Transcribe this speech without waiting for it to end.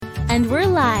And we're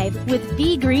live with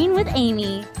Be Green with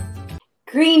Amy.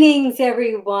 Greetings,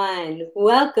 everyone.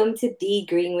 Welcome to Be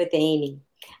Green with Amy.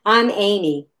 I'm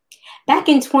Amy. Back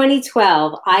in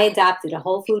 2012, I adopted a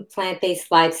whole food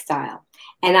plant-based lifestyle,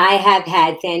 and I have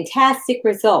had fantastic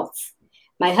results.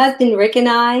 My husband Rick and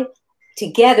I,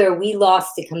 together, we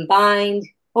lost a combined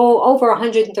over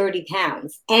 130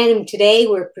 pounds. And today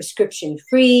we're prescription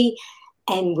free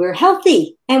and we're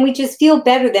healthy and we just feel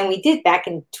better than we did back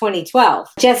in 2012.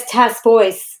 Just Test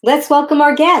Voice. Let's welcome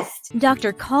our guest.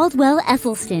 Dr. Caldwell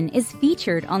Esselstyn is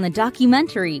featured on the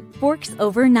documentary Forks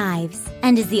Over Knives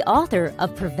and is the author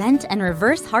of Prevent and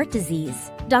Reverse Heart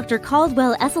Disease. Dr.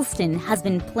 Caldwell Esselstyn has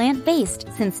been plant-based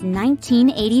since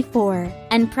 1984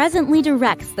 and presently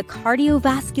directs the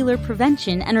Cardiovascular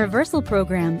Prevention and Reversal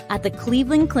Program at the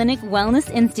Cleveland Clinic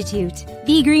Wellness Institute.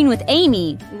 Be Green with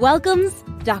Amy welcomes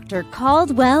Dr.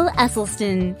 Caldwell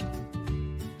Esselstyn.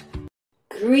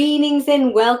 Greetings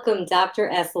and welcome, Dr.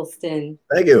 Esselstyn.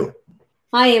 Thank you.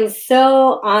 I am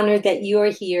so honored that you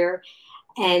are here.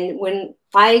 And when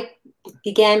I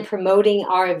began promoting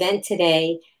our event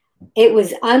today, it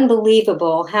was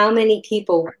unbelievable how many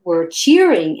people were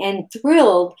cheering and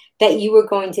thrilled that you were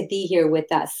going to be here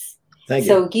with us. Thank you.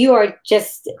 So you are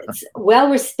just well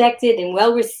respected and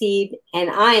well received, and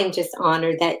I am just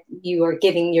honored that you are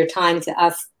giving your time to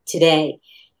us today.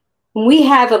 We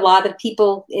have a lot of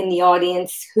people in the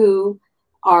audience who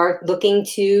are looking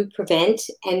to prevent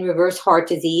and reverse heart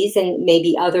disease and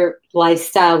maybe other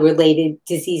lifestyle-related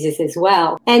diseases as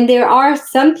well. And there are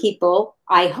some people,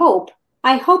 I hope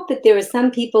that there are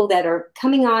some people that are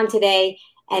coming on today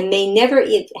and may never,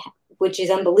 which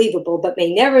is unbelievable, but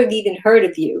may never have even heard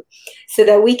of you, so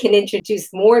that we can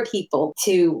introduce more people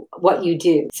to what you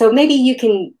do. So maybe you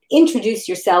can introduce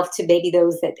yourself to maybe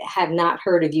those that have not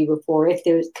heard of you before, if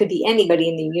there could be anybody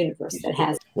in the universe that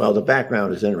has. Well, the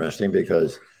background is interesting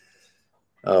because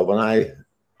when I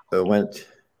went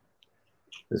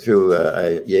through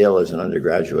Yale as an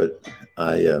undergraduate,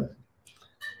 I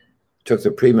took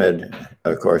the pre-med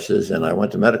courses, and I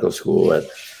went to medical school at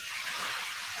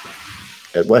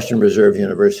Western Reserve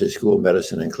University School of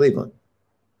Medicine in Cleveland.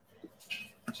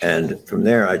 And from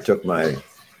there, I took my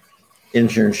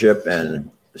internship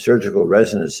and surgical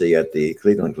residency at the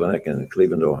Cleveland Clinic in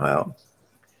Cleveland, Ohio.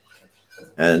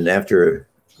 And after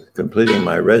completing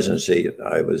my residency,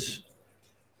 I was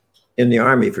in the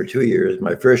Army for 2 years.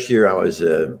 My first year, I was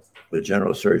the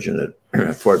general surgeon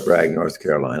at Fort Bragg, North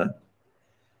Carolina.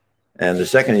 And the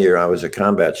second year, I was a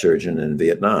combat surgeon in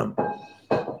Vietnam.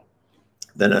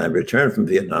 Then I returned from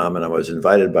Vietnam, and I was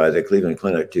invited by the Cleveland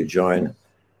Clinic to join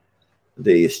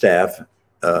the staff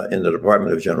in the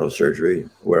Department of General Surgery,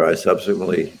 where I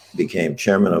subsequently became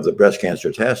chairman of the Breast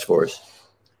Cancer Task Force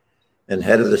and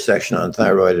head of the section on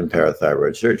thyroid and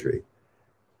parathyroid surgery.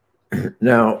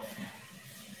 Now,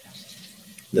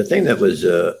 the thing that was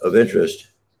of interest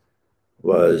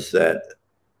was that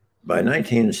by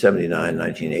 1979,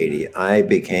 1980, I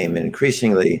became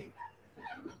increasingly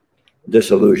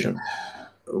disillusioned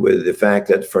with the fact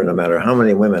that for no matter how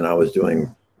many women I was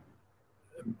doing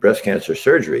breast cancer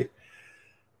surgery,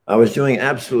 I was doing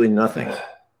absolutely nothing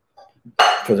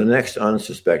for the next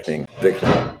unsuspecting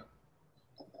victim.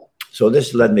 So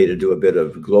this led me to do a bit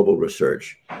of global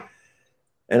research.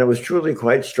 And it was truly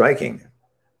quite striking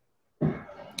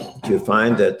to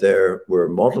find that there were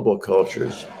multiple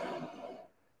cultures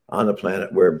on the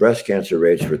planet where breast cancer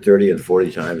rates were 30 and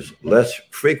 40 times less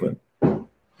frequent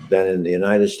than in the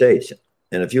United States.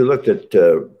 And if you looked at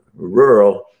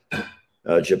rural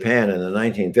Japan in the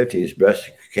 1950s, breast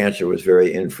cancer was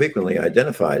very infrequently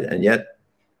identified. And yet,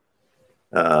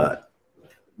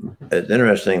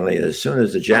 interestingly, as soon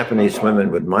as the Japanese women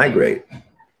would migrate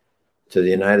to the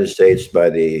United States by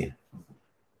the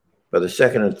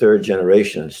second and third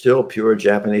generation, still pure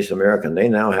Japanese American, they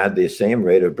now had the same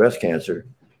rate of breast cancer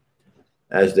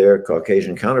as their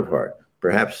Caucasian counterpart.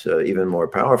 Perhaps even more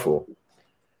powerful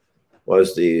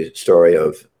was the story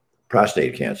of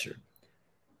prostate cancer.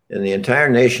 In the entire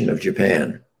nation of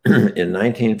Japan in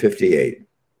 1958,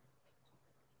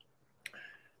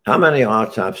 how many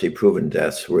autopsy-proven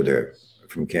deaths were there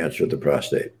from cancer of the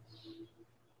prostate?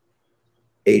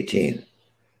 18.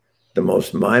 The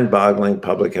most mind-boggling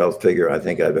public health figure I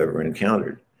think I've ever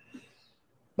encountered.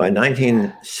 By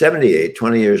 1978,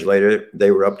 20 years later,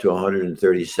 they were up to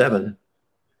 137,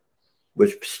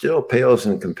 which still pales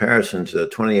in comparison to the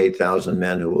 28,000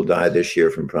 men who will die this year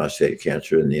from prostate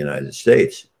cancer in the United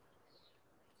States.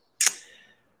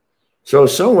 So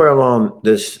somewhere along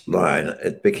this line,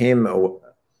 it became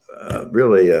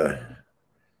really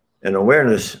an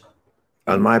awareness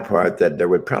on my part that there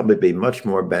would probably be much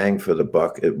more bang for the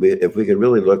buck if we could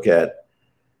really look at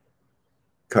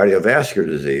cardiovascular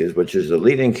disease, which is the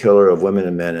leading killer of women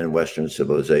and men in Western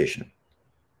civilization.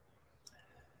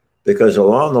 Because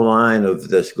along the line of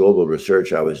this global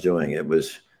research I was doing, it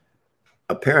was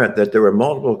apparent that there were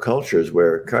multiple cultures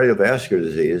where cardiovascular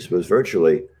disease was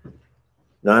virtually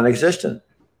non-existent.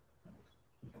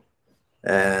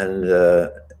 And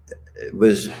it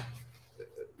was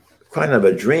kind of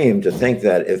a dream to think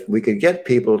that if we could get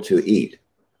people to eat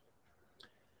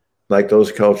like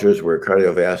those cultures where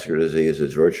cardiovascular disease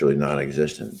is virtually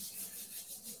non-existent,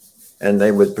 and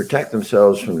they would protect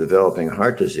themselves from developing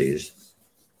heart disease,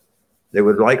 they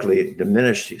would likely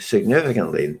diminish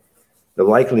significantly the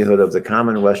likelihood of the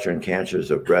common Western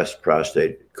cancers of breast,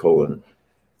 prostate, colon,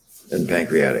 and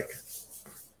pancreatic.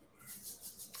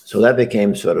 So that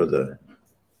became sort of the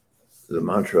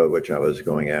mantra which I was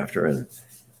going after. And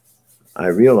I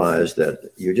realized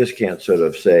that you just can't sort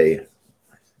of say,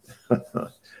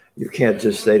 you can't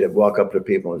just say to walk up to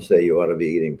people and say you ought to be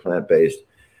eating plant-based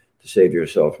to save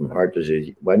yourself from heart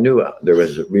disease. I knew there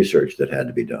was research that had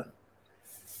to be done.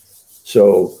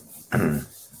 So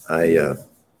I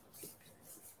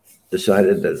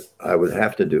decided that I would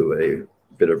have to do a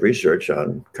bit of research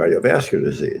on cardiovascular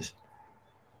disease.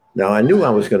 Now, I knew I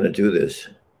was going to do this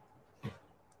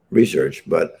research,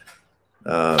 but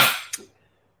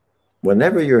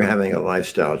whenever you're having a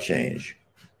lifestyle change,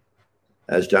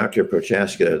 as Dr.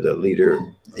 Prochaska, the leader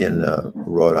in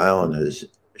Rhode Island, has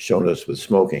shown us with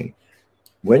smoking,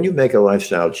 when you make a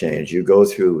lifestyle change, you go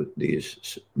through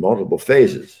these multiple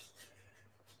phases.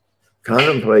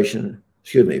 Pre-contemplation,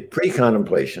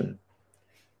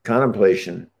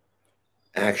 contemplation,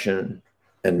 action,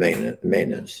 and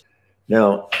maintenance.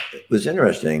 Now, it was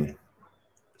interesting,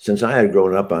 since I had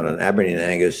grown up on an Aberdeen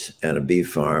Angus and a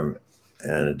beef farm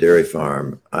and a dairy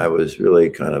farm, I was really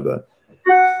kind of a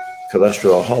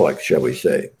cholesterolholic, shall we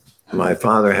say. My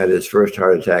father had his first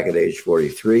heart attack at age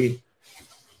 43,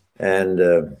 and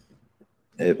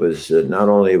it was not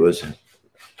only was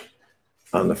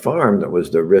on the farm that was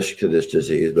the risk to this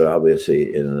disease, but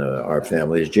obviously in our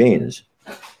family's genes.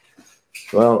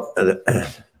 Well,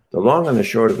 the long and the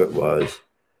short of it was,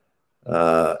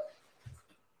 I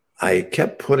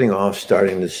kept putting off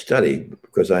starting the study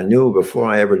because I knew before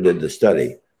I ever did the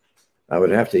study, I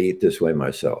would have to eat this way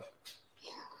myself.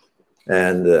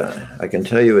 And I can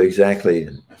tell you exactly,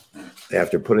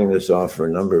 after putting this off for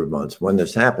a number of months, when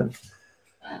this happened.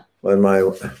 When my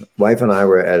wife and I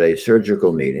were at a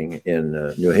surgical meeting in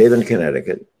New Haven,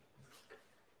 Connecticut,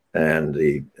 and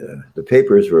the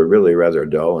papers were really rather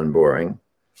dull and boring.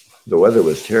 The weather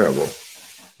was terrible,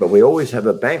 but we always have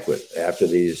a banquet after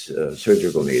these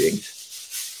surgical meetings.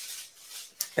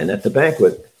 And at the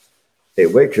banquet, a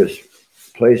waitress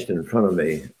placed in front of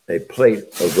me a plate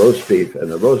of roast beef,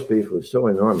 and the roast beef was so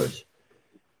enormous,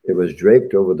 it was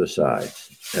draped over the sides.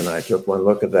 And I took one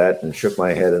look at that and shook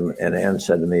my head, and Ann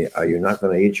said to me, "Are you not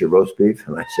going to eat your roast beef?"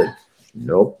 And I said,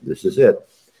 "Nope, this is it."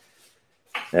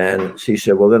 And she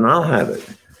said, "Well, then I'll have it."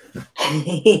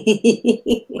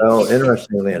 Well,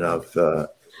 interestingly enough,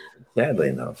 sadly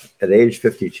enough, at age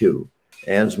 52,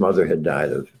 Ann's mother had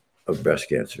died of breast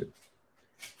cancer.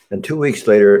 And 2 weeks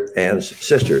later, Ann's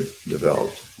sister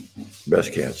developed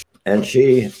breast cancer. And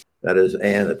she, that is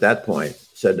Ann at that point,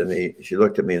 said to me, she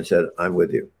looked at me and said, "I'm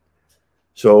with you."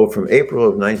 So from April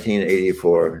of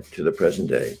 1984 to the present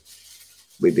day,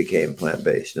 we became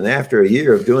plant-based. And after a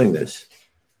year of doing this,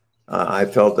 I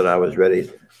felt that I was ready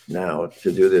now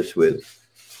to do this with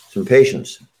some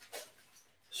patients.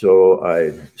 So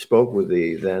I spoke with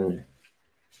the then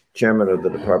chairman of the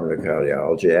Department of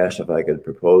Cardiology, asked if I could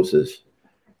propose this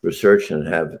research and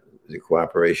have the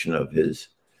cooperation of his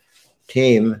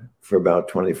team for about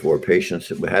 24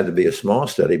 patients. It had to be a small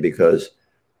study because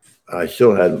I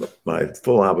still had my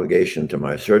full obligation to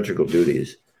my surgical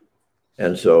duties.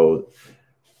 And so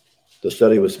the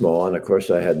study was small, and of course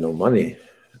I had no money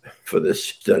for this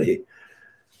study.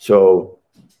 So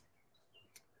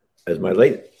as my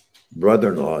late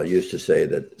brother-in-law used to say,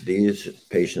 that these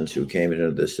patients who came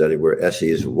into this study were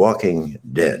SEs walking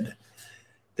dead.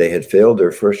 They had failed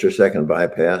their first or second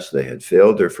bypass. They had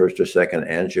failed their first or second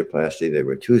angioplasty. They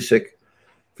were too sick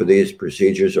for these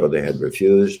procedures, or they had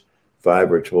refused. 5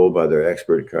 were told by their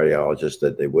expert cardiologist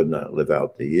that they would not live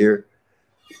out the year.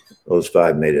 Those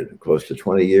 5 made it close to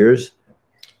 20 years.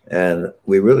 And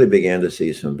we really began to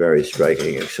see some very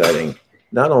striking, exciting,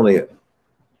 not only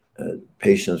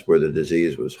patients where the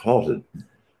disease was halted,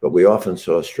 but we often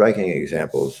saw striking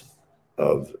examples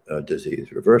of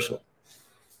disease reversal.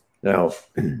 Now,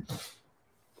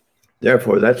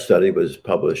 therefore, that study was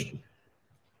published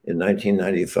in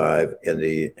 1995 in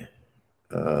the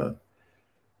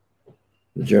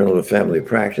Journal of Family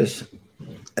Practice.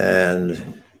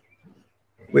 And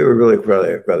we were really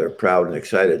rather proud and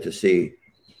excited to see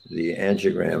the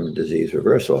angiogram disease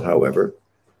reversal. However,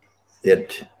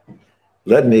 it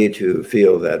led me to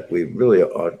feel that we really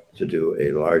ought to do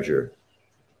a larger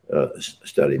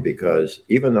study, because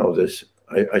even though this,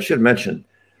 I should mention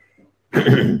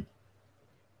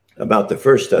about the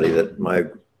first study that my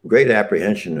great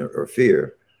apprehension or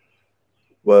fear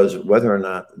was whether or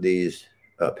not these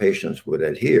patients would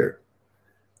adhere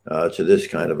to this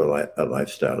kind of a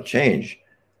lifestyle change.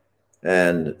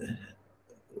 And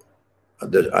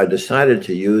I decided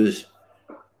to use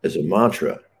as a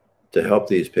mantra to help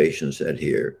these patients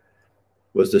adhere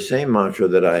was the same mantra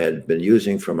that I had been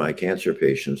using for my cancer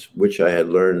patients, which I had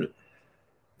learned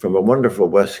from a wonderful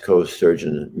West Coast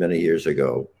surgeon many years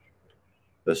ago,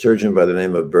 a surgeon by the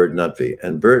name of Bert Nutvey.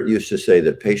 And Bert used to say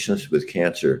that patients with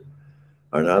cancer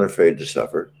are not afraid to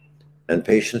suffer, and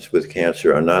patients with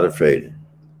cancer are not afraid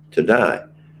to die.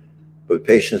 But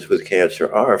patients with cancer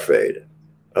are afraid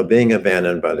of being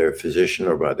abandoned by their physician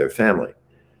or by their family.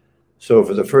 So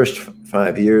for the first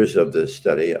 5 years of this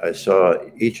study, I saw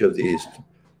each of these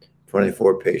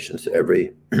 24 patients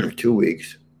every 2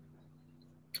 weeks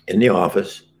in the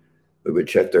office. We would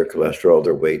check their cholesterol,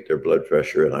 their weight, their blood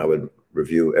pressure, and I would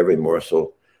review every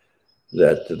morsel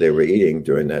that they were eating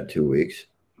during that 2 weeks.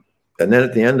 And then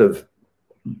at the end of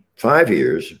 5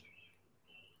 years,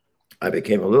 I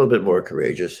became a little bit more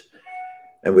courageous,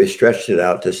 and we stretched it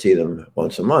out to see them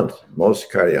once a month.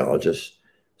 Most cardiologists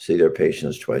see their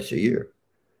patients twice a year.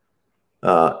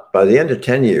 By the end of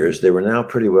 10 years, they were now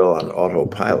pretty well on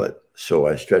autopilot, so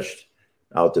I stretched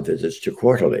out the visits to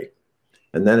quarterly.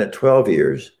 And then at 12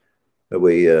 years,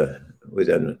 we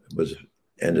then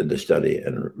ended the study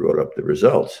and wrote up the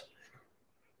results.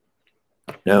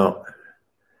 Now,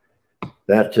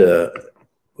 that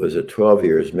was at 12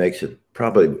 years, makes it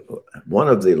probably one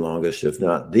of the longest, if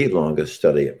not the longest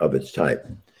study of its type.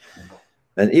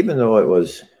 And even though it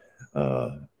was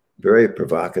very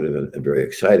provocative and very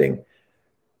exciting,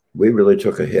 we really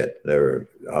took a hit there,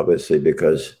 obviously,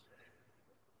 because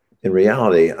in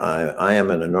reality, I am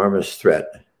an enormous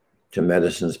threat to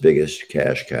medicine's biggest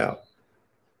cash cow.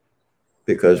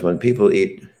 Because when people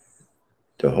eat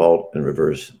to halt and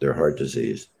reverse their heart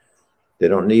disease, they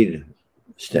don't need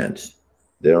stents.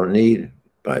 They don't need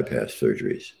bypass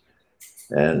surgeries.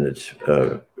 And it's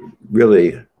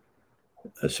really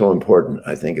so important,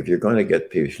 I think, if you're going to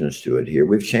get patients to adhere.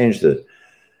 We've changed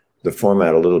the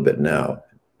format a little bit now,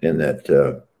 in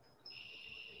that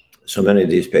so many of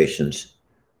these patients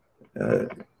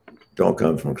don't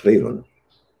come from Cleveland,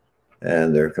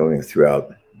 and they're coming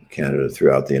throughout Canada,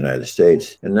 throughout the United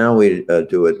States. And now we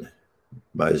do it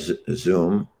by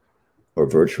Zoom, or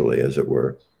virtually, as it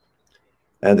were.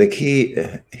 And the key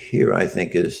here, I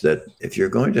think, is that if you're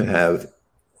going to have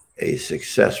a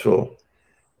successful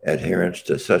adherence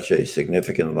to such a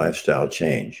significant lifestyle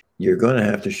change, you're going to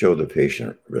have to show the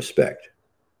patient respect.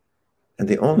 And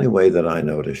the only way that I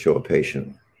know to show a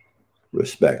patient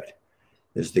respect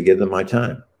is to give them my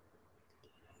time.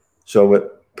 So at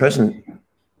present,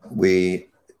 we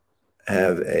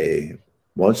have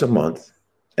once a month,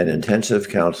 an intensive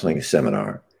counseling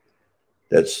seminar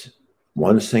that's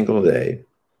one single day.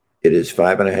 It is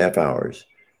 5.5 hours.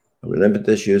 We limit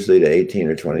this usually to 18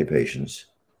 or 20 patients.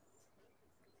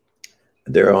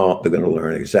 They're going to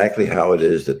learn exactly how it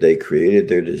is that they created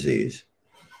their disease,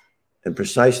 and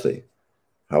precisely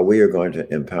how we are going to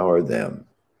empower them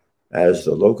as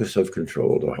the locus of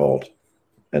control to halt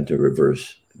and to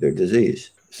reverse their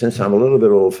disease. Since I'm a little bit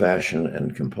old-fashioned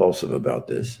and compulsive about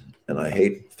this, and I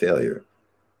hate failure,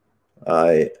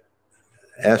 I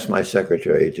asked my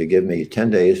secretary to give me 10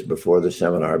 days before the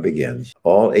seminar begins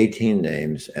all 18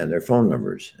 names and their phone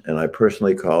numbers, and I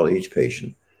personally call each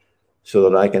patient so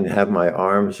that I can have my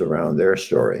arms around their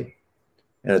story,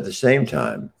 and at the same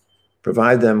time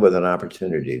provide them with an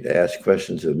opportunity to ask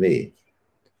questions of me,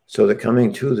 so that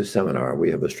coming to the seminar, we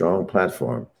have a strong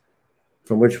platform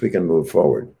from which we can move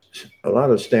forward. A lot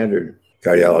of standard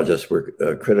cardiologists were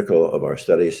critical of our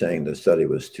study, saying the study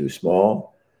was too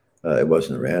small, it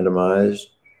wasn't randomized,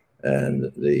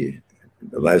 and the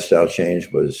lifestyle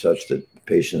change was such that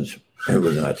patients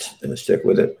would not stick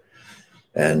with it.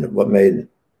 And what made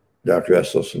Dr.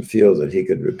 Esselstyn feel that he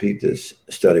could repeat this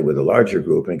study with a larger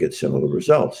group and get similar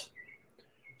results.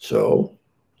 So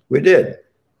we did.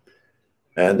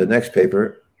 And the next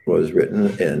paper was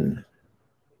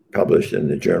published in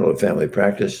the Journal of Family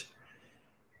Practice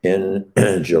in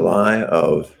July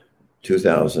of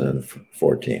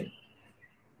 2014.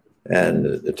 And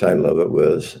the title of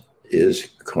it is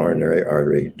Coronary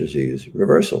Artery Disease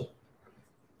Reversal.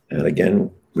 And again,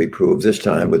 we proved this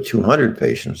time with 200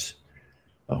 patients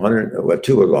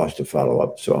two were lost to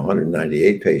follow-up, so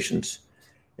 198 patients.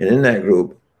 And in that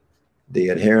group, the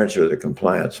adherence or the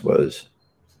compliance was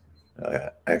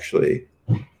actually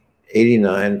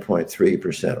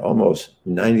 89.3%, almost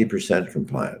 90%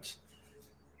 compliance.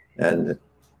 And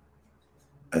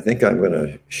I think I'm going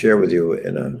to share with you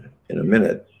in a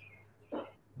minute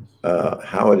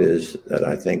how it is that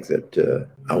I think that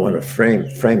I want to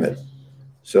frame it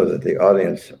so that the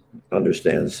audience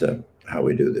understands how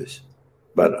we do this.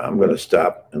 But I'm going to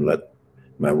stop and let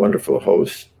my wonderful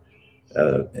host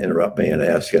interrupt me and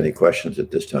ask any questions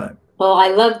at this time. Well, I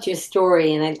loved your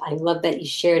story, and I love that you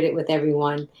shared it with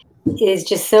everyone. It is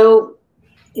just so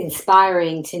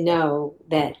inspiring to know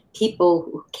that people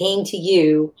who came to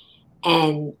you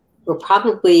and were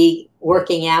probably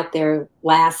working out their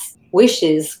last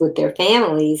wishes with their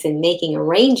families and making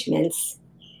arrangements,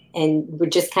 and were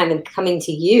just kind of coming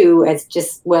to you as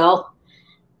just, well,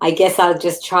 I guess I'll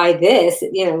just try this.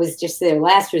 It was just their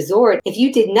last resort. If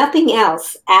you did nothing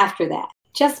else after that,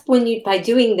 just by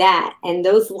doing that and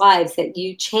those lives that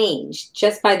you changed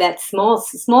just by that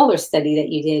smaller study that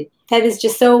you did, that is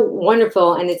just so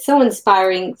wonderful. And it's so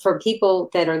inspiring for people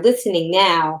that are listening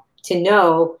now to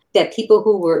know that people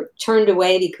who were turned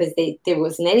away because there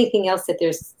wasn't anything else that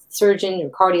their surgeon or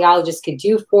cardiologist could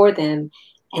do for them,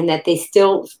 and that they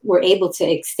still were able to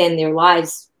extend their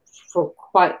lives for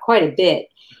quite a bit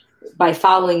by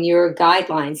following your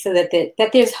guidelines, so that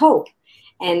there's hope.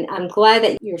 And I'm glad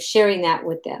that you're sharing that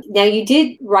with them. Now, you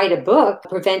did write a book,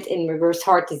 Prevent and Reverse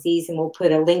Heart Disease, and we'll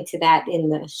put a link to that in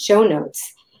the show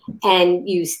notes. And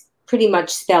you pretty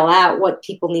much spell out what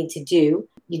people need to do.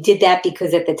 You did that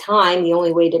because at the time, the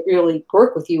only way to really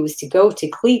work with you was to go to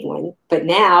Cleveland. But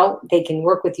now they can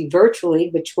work with you virtually,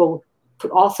 which will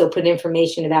also put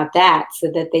information about that so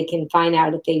that they can find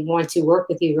out if they want to work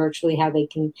with you virtually, how they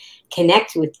can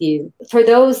connect with you. For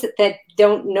those that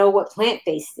don't know what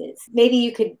plant-based is, maybe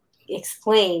you could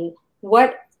explain,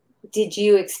 what did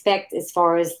you expect as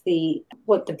far as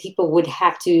what the people would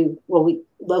have to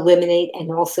eliminate,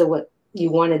 and also what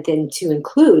you wanted them to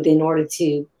include in order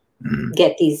to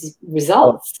get these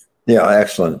results? Yeah,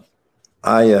 excellent.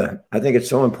 I think it's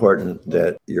so important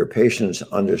that your patients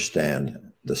understand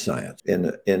the science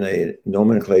in a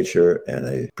nomenclature and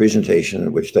a presentation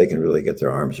in which they can really get their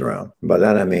arms around. By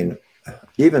that, I mean,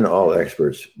 even all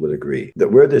experts would agree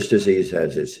that where this disease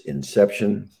has its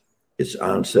inception, its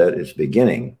onset, its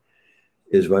beginning,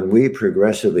 is when we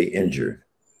progressively injure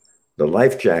the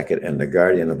life jacket and the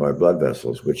guardian of our blood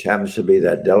vessels, which happens to be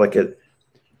that delicate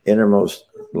innermost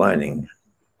lining,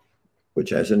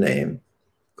 which has a name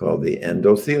called the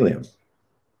endothelium.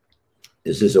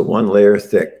 This is a one-layer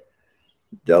thick,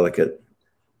 delicate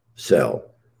cell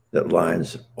that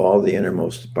lines all the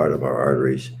innermost part of our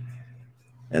arteries.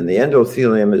 And the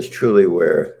endothelium is truly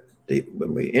where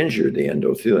when we injure the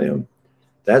endothelium,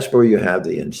 that's where you have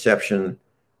the inception,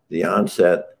 the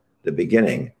onset, the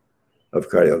beginning of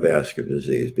cardiovascular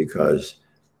disease, because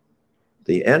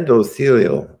the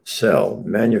endothelial cell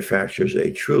manufactures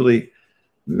a truly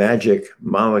magic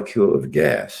molecule of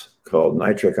gas called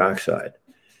nitric oxide.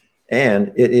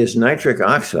 And it is nitric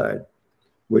oxide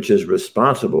which is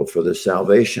responsible for the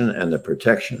salvation and the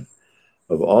protection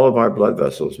of all of our blood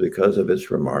vessels because of its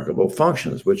remarkable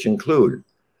functions, which include: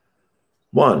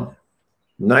 one,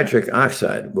 nitric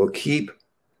oxide will keep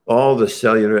all the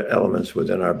cellular elements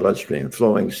within our bloodstream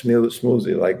flowing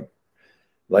smoothly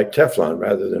like Teflon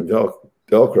rather than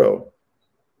Velcro.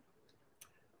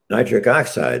 Nitric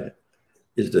oxide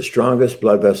is the strongest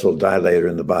blood vessel dilator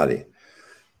in the body.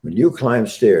 When you climb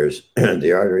stairs,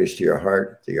 the arteries to your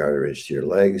heart, the arteries to your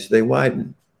legs, they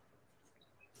widen.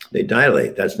 They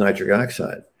dilate. That's nitric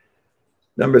oxide.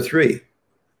 Number three,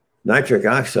 nitric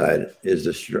oxide is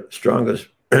the strongest,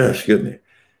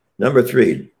 Number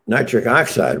three, nitric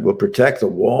oxide will protect the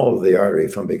wall of the artery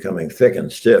from becoming thick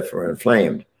and stiff or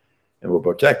inflamed, and will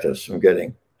protect us from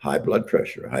getting high blood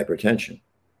pressure, hypertension.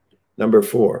 Number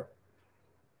four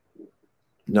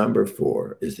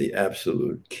is the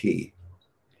absolute key.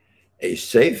 A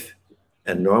safe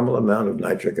and normal amount of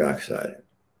nitric oxide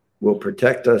will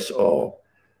protect us all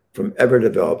from ever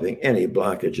developing any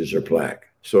blockages or plaque.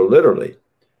 So literally,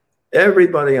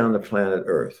 everybody on the planet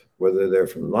Earth, whether they're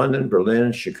from London,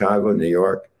 Berlin, Chicago, New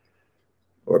York,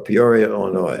 or Peoria,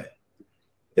 Illinois,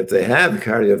 if they have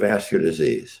cardiovascular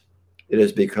disease, it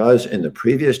is because in the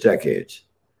previous decades,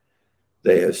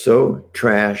 they have so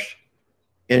trashed,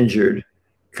 injured,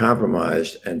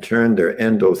 compromised, and turned their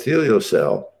endothelial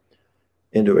cell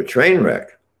into a train wreck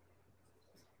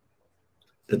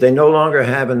that they no longer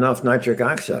have enough nitric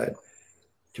oxide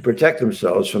to protect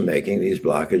themselves from making these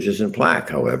blockages and plaque.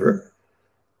 However,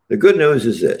 the good news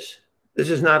is this: This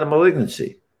is not a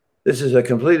malignancy. This is a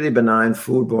completely benign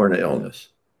foodborne illness.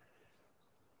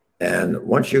 And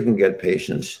once you can get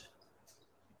patients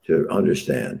to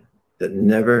understand that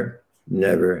never,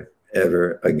 never,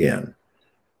 ever again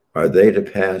are they to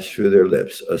pass through their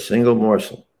lips a single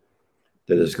morsel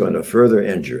that is going to further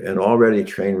injure an already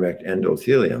train-wrecked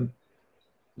endothelium,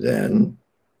 then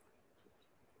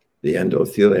the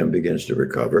endothelium begins to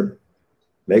recover,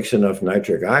 makes enough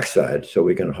nitric oxide so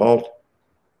we can halt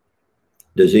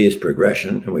disease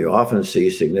progression, and we often see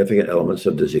significant elements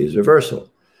of disease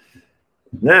reversal.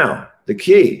 Now, the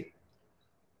key,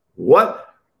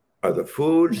 what are the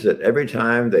foods that every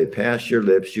time they pass your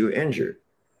lips, you injure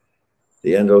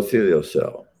the endothelial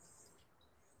cell?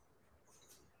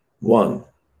 One,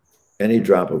 any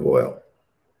drop of oil: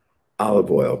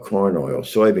 olive oil, corn oil,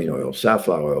 soybean oil,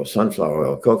 safflower oil, sunflower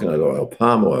oil, coconut oil,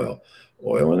 palm oil,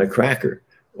 oil in a cracker,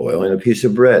 oil in a piece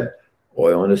of bread,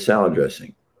 oil in a salad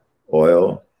dressing.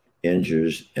 Oil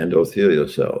injures endothelial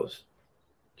cells.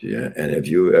 And if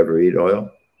you ever eat oil,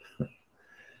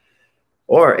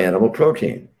 or animal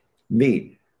protein,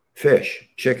 meat, fish,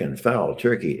 chicken, fowl,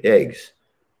 turkey, eggs,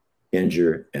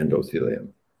 injure endothelium.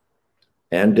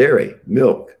 And dairy,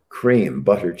 milk, cream,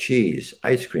 butter, cheese,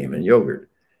 ice cream, and yogurt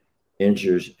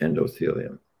injures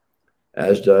endothelium,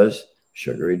 as does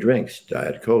sugary drinks,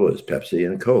 Diet Colas, Pepsi,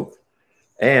 and Coke.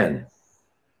 And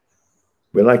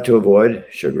we like to avoid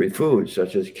sugary foods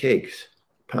such as cakes,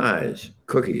 pies,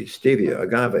 cookies, stevia,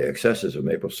 agave, excesses of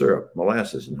maple syrup,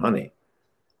 molasses, and honey.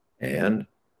 And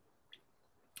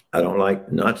I don't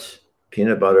like nuts,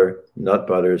 peanut butter, nut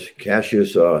butters, cashew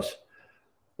sauce,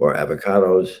 or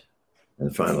avocados.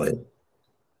 And finally,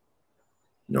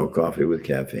 no coffee with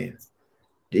caffeine.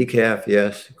 Decaf,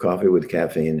 yes. Coffee with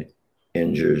caffeine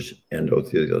injures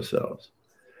endothelial cells.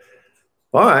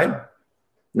 All right.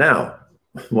 Now,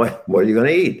 what are you going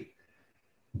to eat?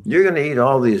 You're going to eat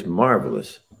all these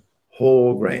marvelous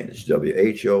whole grains,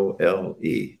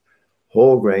 W-H-O-L-E,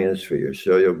 whole grains for your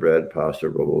cereal, bread, pasta,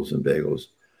 rolls, and bagels.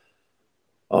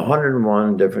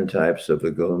 101 different types of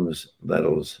legumes,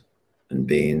 lentils, and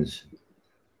beans.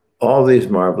 All these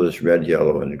marvelous red,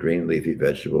 yellow, and green leafy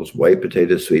vegetables, white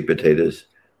potatoes, sweet potatoes,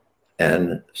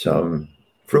 and some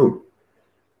fruit.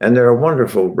 And there are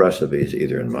wonderful recipes,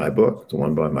 either in my book, the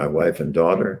one by my wife and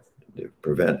daughter, the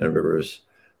Prevent and Reverse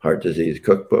Heart Disease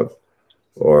Cookbook,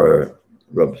 or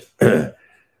books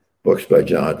by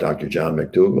Dr. John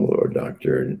McDougall or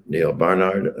Dr. Neil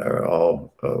Barnard, are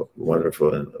all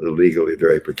wonderful and legally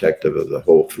very protective of the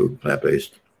whole food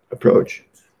plant-based approach.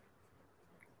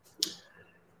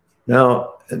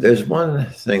 Now, there's one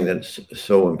thing that's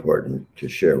so important to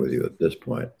share with you at this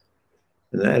point,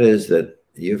 and that is that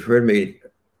you've heard me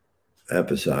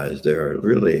emphasize there are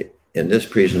really, in this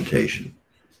presentation,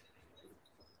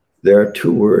 there are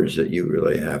two words that you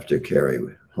really have to carry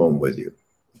home with you.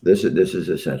 This is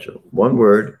essential. One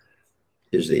word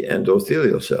is the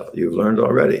endothelial cell. You've learned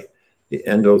already. The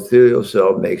endothelial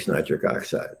cell makes nitric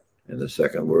oxide, and the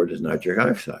second word is nitric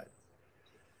oxide.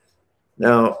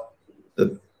 Now,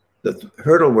 the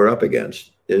hurdle we're up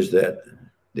against is that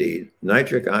the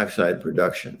nitric oxide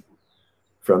production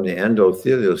from the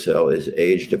endothelial cell is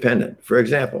age dependent. For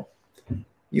example,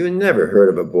 you never heard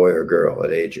of a boy or girl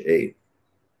at age 8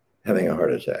 having a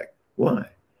heart attack. Why?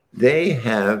 They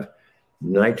have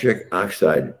nitric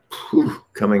oxide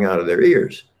coming out of their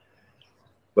ears.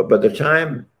 But by the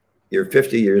time you're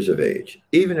 50 years of age,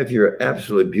 even if you're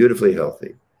absolutely beautifully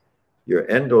healthy, your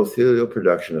endothelial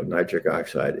production of nitric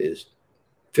oxide is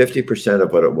 50%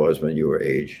 of what it was when you were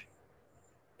age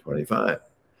 25.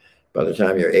 By the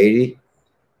time you're 80,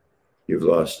 you've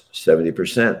lost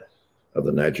 70% of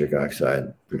the nitric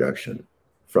oxide production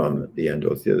from the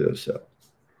endothelial cell.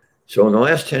 So in the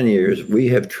last 10 years, we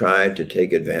have tried to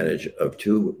take advantage of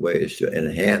two ways to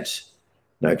enhance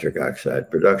nitric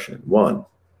oxide production. One,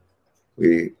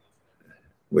 we're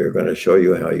going to show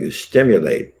you how you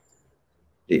stimulate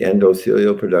the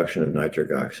endothelial production of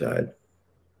nitric oxide,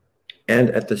 and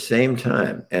at the same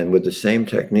time, and with the same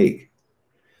technique,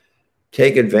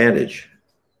 take advantage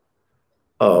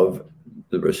of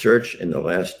the research in the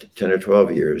last 10 or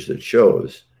 12 years that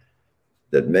shows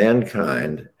that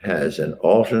mankind has an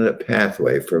alternate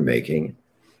pathway for making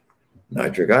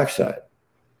nitric oxide.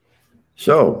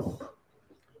 So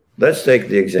let's take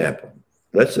the example.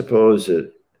 Let's suppose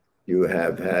that you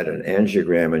have had an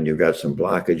angiogram and you've got some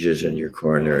blockages in your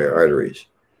coronary arteries.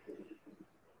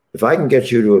 If I can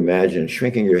get you to imagine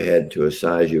shrinking your head to a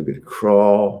size you could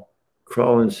crawl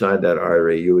inside that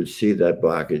artery, you would see that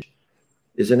blockage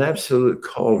is an absolute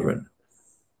cauldron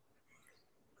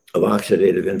of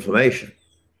oxidative inflammation.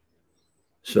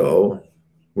 So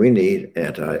We need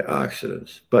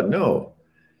antioxidants. But no,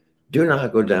 do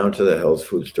not go down to the health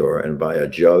food store and buy a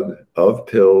jug of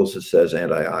pills that says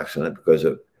antioxidant, because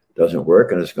it doesn't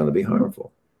work and it's going to be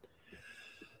harmful.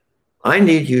 I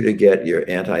need you to get your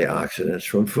antioxidants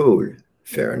from food.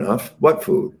 Fair enough. What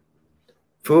food?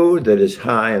 Food that is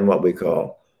high in what we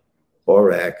call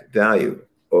ORAC value,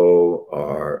 ORAC,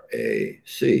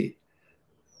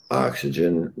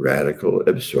 oxygen radical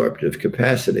absorptive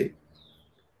capacity.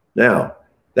 Now,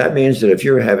 that means that if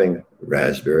you're having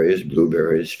raspberries,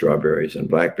 blueberries, strawberries, and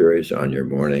blackberries on your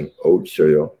morning oat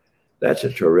cereal, that's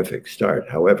a terrific start.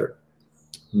 However,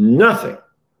 nothing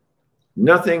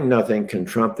can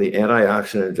trump the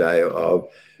antioxidant value of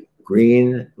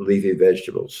green leafy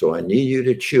vegetables. So I need you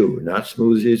to chew, not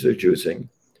smoothies or juicing.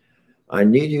 I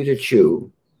need you to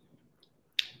chew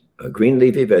a green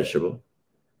leafy vegetable,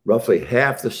 roughly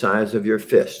half the size of your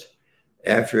fist,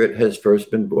 after it has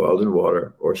first been boiled in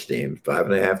water or steamed,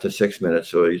 5.5 to 6 minutes,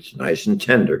 so it's nice and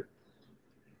tender.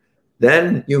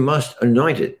 Then you must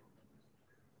anoint it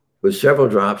with several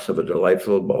drops of a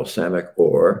delightful balsamic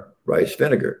or rice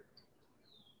vinegar.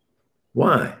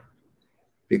 Why?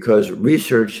 Because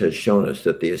research has shown us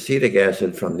that the acetic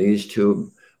acid from these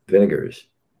two vinegars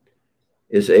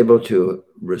is able to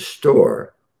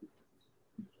restore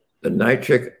the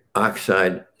nitric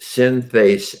oxide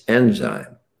synthase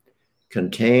enzyme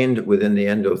contained within the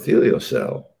endothelial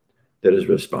cell that is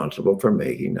responsible for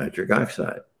making nitric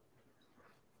oxide.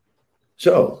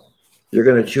 So you're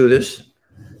going to chew this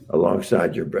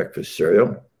alongside your breakfast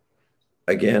cereal,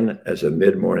 again as a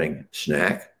mid-morning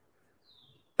snack,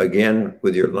 again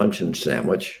with your luncheon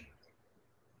sandwich,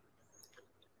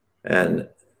 and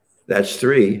that's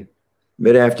 3,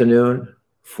 mid-afternoon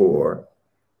 4,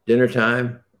 dinner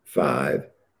time 5,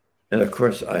 and of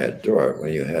course I adore it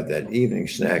when you have that evening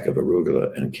snack of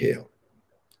arugula and kale.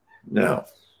 Now,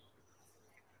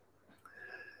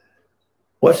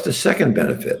 what's the second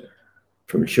benefit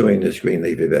from chewing this green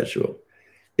leafy vegetable?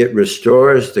 It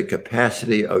restores the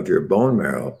capacity of your bone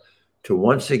marrow to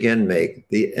once again make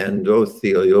the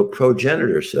endothelial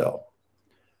progenitor cell.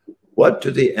 What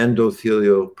do the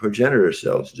endothelial progenitor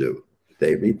cells do?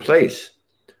 They replace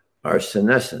our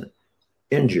senescent,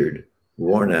 injured,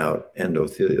 worn out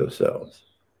endothelial cells.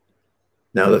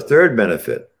 Now, the third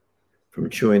benefit from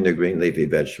chewing the green leafy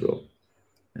vegetable,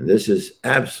 and this is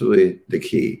absolutely the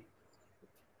key.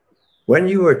 When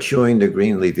you are chewing the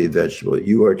green leafy vegetable,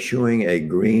 you are chewing a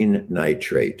green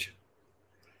nitrate.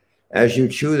 As you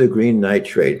chew the green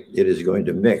nitrate, it is going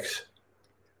to mix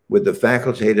with the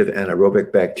facultative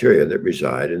anaerobic bacteria that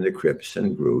reside in the crypts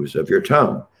and grooves of your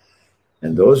tongue.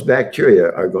 And those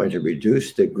bacteria are going to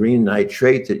reduce the green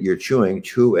nitrate that you're chewing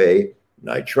to a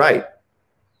nitrite.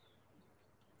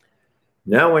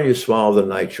 Now, when you swallow the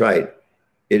nitrite,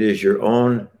 it is your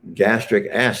own gastric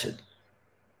acid,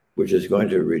 which is going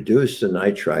to reduce the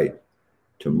nitrite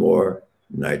to more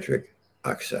nitric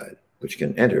oxide, which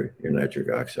can enter your nitric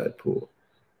oxide pool.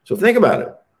 So think about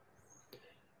it.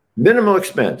 Minimal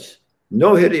expense,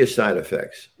 no hideous side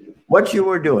effects. What you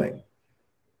are doing,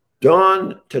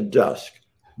 dawn to dusk,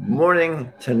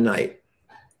 morning to night,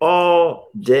 all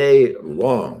day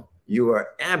long, you are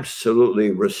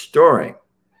absolutely restoring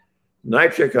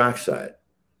nitric oxide,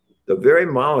 the very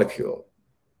molecule,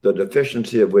 the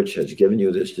deficiency of which has given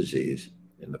you this disease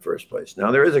in the first place.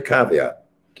 Now, there is a caveat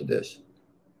to this.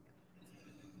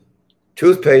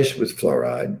 Toothpaste with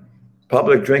fluoride,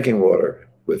 public drinking water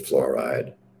with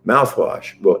fluoride,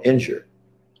 mouthwash will injure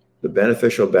the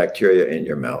beneficial bacteria in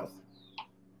your mouth.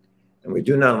 And we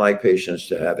do not like patients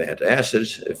to have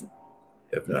antacids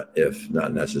if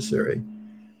not necessary,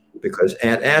 because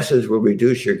antacids will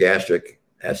reduce your gastric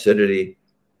acidity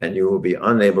and you will be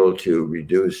unable to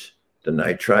reduce the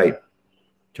nitrite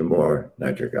to more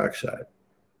nitric oxide.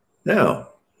 Now,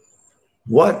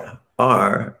 what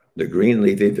are the green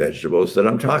leafy vegetables that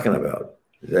I'm talking about?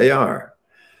 They are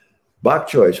bok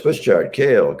choy, Swiss chard,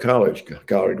 kale,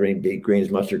 collard green, beet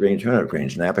greens, mustard green, turnip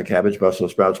greens, Napa cabbage,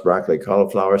 Brussels sprouts, broccoli,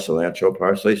 cauliflower, cilantro,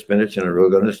 parsley, spinach, and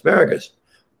arugula and asparagus.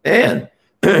 And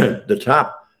the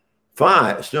top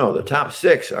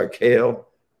 6 are kale,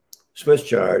 Swiss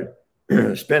chard,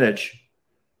 spinach,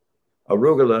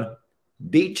 arugula,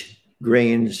 beet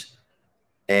greens,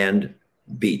 and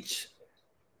beets.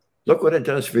 Look what it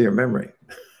does for your memory.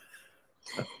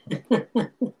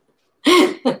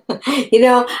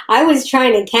 I was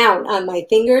trying to count on my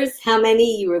fingers how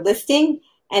many you were listing,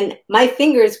 and my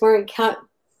fingers weren't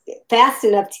fast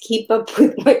enough to keep up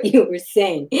with what you were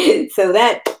saying. So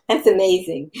that's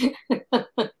amazing.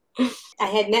 I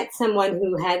had met someone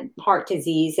who had heart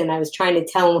disease, and I was trying to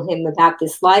tell him about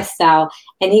this lifestyle,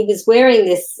 and he was wearing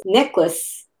this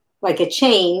necklace like a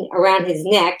chain around his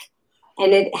neck,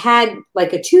 and it had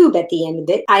like a tube at the end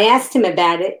of it. I asked him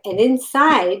about it, and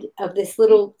inside of this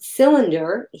little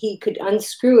cylinder, he could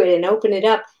unscrew it and open it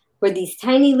up, were these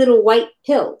tiny little white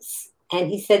pills. And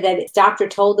he said that his doctor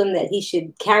told him that he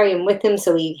should carry them with him,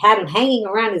 so he had them hanging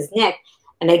around his neck.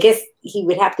 And I guess he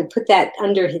would have to put that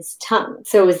under his tongue.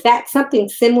 So is that something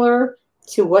similar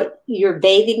to what you're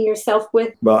bathing yourself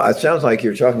with? Well, it sounds like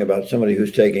you're talking about somebody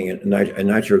who's taking a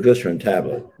nitroglycerin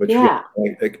tablet, which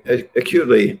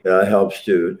acutely helps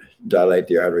to dilate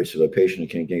the arteries so the patient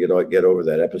can get over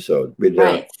that episode.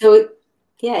 Right. So,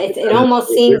 it almost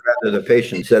seems... Rather the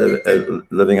patient, instead of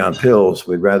living on pills,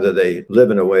 we'd rather they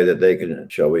live in a way that they can,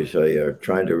 shall we say,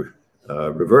 trying to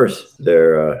reverse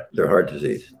their heart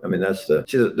disease. I mean, that's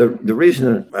the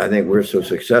reason I think we're so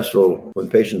successful when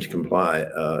patients comply.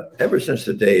 Ever since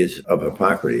the days of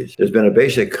Hippocrates, there's been a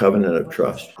basic covenant of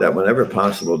trust that whenever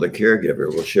possible, the caregiver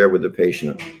will share with the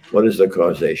patient what is the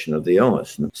causation of the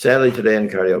illness. And sadly, today in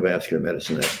cardiovascular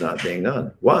medicine, that's not being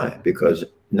done. Why? Because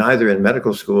neither in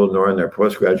medical school nor in their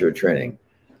postgraduate training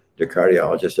the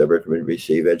cardiologists ever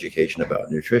receive education about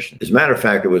nutrition. As a matter of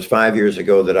fact, it was 5 years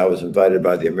ago that I was invited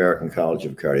by the American College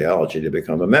of Cardiology to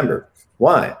become a member.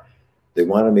 Why? They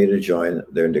wanted me to join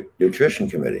their nutrition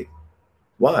committee.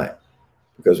 Why?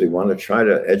 Because we want to try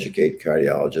to educate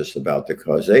cardiologists about the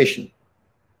causation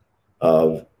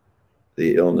of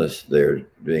the illness they're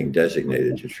being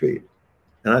designated to treat.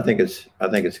 And I think it's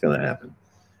going to happen.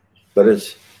 But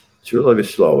it's really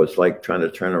slow. It's like trying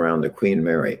to turn around the Queen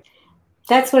Mary.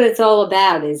 That's what it's all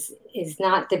about, is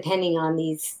not depending on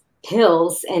these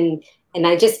pills. And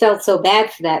I just felt so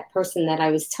bad for that person that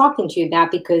I was talking to you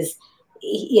about, because,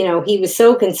 he was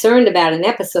so concerned about an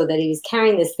episode that he was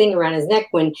carrying this thing around his neck,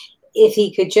 when if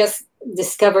he could just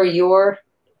discover your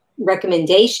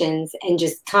recommendations and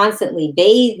just constantly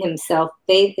bathe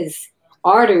his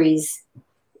arteries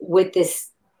with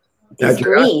these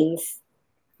greens.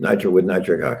 With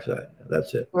nitric oxide.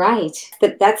 That's it. Right.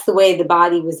 But that's the way the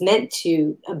body was meant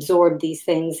to absorb these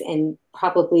things, and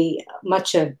probably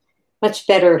much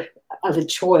better of a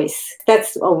choice.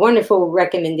 That's a wonderful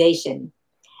recommendation.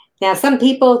 Now, some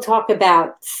people talk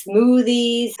about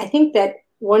smoothies. I think that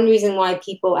one reason why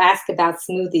people ask about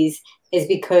smoothies is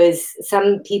because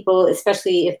some people,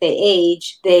 especially if they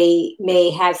age, they may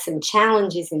have some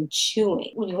challenges in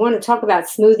chewing. We want to talk about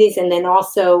smoothies, and then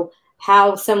also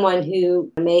how someone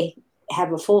who may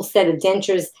have a full set of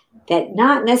dentures that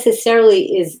not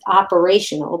necessarily is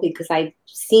operational, because I've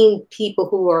seen people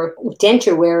who are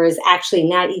denture wearers actually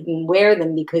not even wear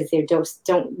them because they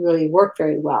don't really work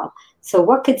very well. So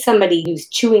what could somebody who's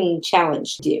chewing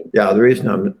challenged do? Yeah, the reason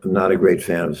I'm not a great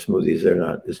fan of smoothies,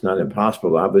 it's not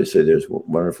impossible. Obviously, there's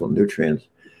wonderful nutrients.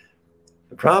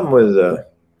 The problem with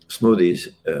smoothies,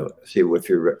 if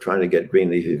you're trying to get green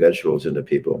leafy vegetables into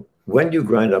people, when you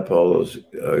grind up all those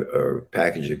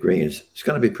package of greens, it's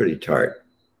going to be pretty tart.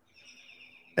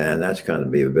 And that's going to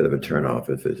be a bit of a turnoff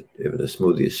if the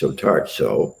smoothie is so tart.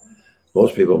 So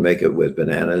most people make it with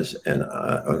bananas and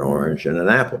an orange and an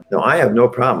apple. Now, I have no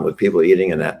problem with people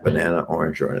eating a banana,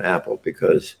 orange, or an apple,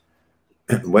 because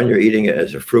when you're eating it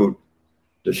as a fruit,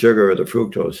 the sugar or the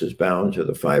fructose is bound to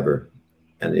the fiber,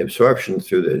 and the absorption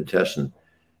through the intestine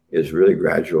is really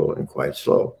gradual and quite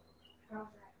slow.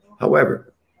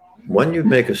 However, when you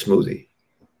make a smoothie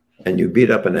and you beat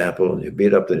up an apple and you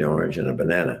beat up the orange and a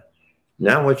banana,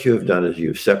 now what you have done is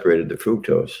you've separated the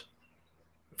fructose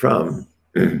from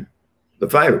the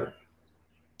fiber.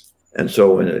 And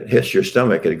so when it hits your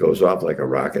stomach, it goes off like a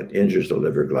rocket, injures the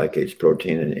liver, glycates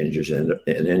protein, and injures the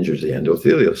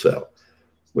endothelial cell,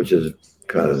 which is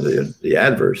kind of the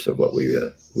adverse of what we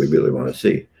really want to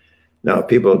see. Now, if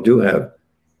people do have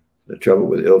the trouble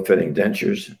with ill-fitting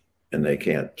dentures and they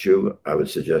can't chew, I would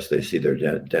suggest they see their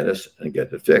dentist and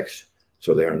get it fixed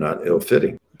so they are not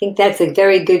ill-fitting. I think that's a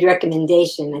very good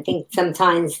recommendation. I think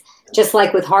sometimes, just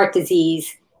like with heart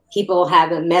disease, people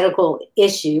have a medical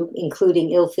issue,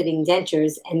 including ill-fitting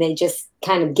dentures, and they just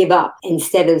kind of give up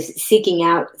instead of seeking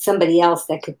out somebody else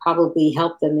that could probably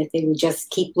help them if they would just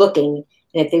keep looking.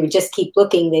 And if they would just keep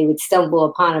looking, they would stumble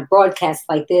upon a broadcast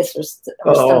like this or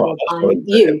stumble upon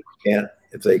you. Yeah,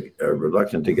 if they are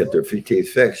reluctant to get their teeth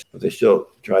fixed, but they still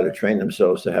try to train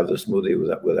themselves to have the smoothie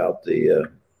without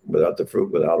the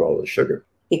fruit, without all the sugar.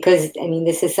 Because, I mean,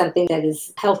 this is something that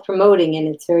is health promoting,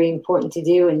 and it's very important to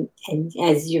do. And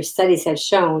as your studies have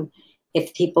shown,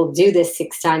 if people do this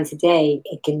 6 times a day,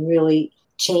 it can really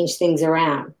change things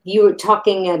around. You were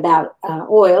talking about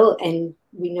oil, and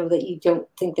we know that you don't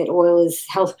think that oil is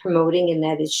health promoting and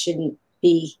that it shouldn't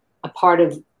be a part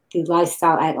of the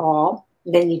lifestyle at all.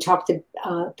 Then you talked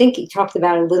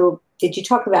about a little did you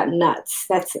talk about nuts?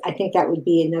 I think that would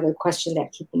be another question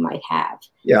that people might have.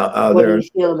 Yeah. What do you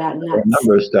feel about nuts? There are a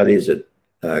number of studies that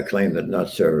claim that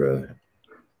nuts are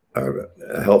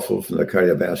helpful from the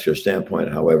cardiovascular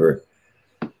standpoint. However,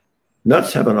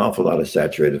 nuts have an awful lot of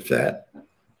saturated fat,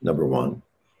 number one.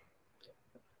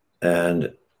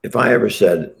 And if I ever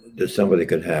said that somebody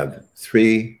could have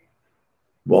 3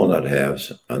 walnut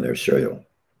halves on their cereal,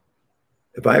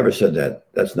 if I ever said that,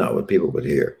 that's not what people would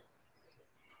hear.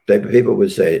 People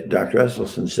would say, Dr.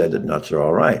 Esselstyn said that nuts are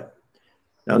all right.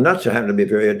 Now, nuts happen to be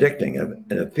very addicting.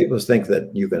 And if people think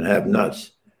that you can have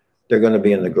nuts, they're going to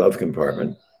be in the glove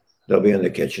compartment. They'll be in the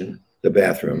kitchen, the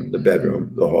bathroom, the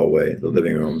bedroom, the hallway, the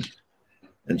living room.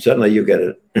 And suddenly you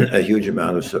get a huge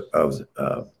amount of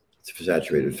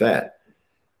saturated fat.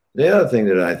 The other thing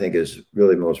that I think is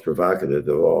really most provocative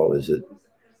of all is that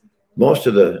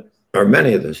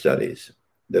many of the studies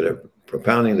that are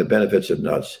propounding the benefits of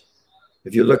nuts,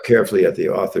 if you look carefully at the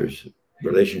authors'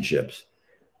 relationships,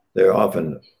 they're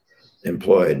often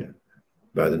employed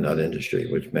by the nut industry,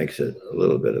 which makes it a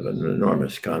little bit of an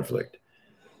enormous conflict.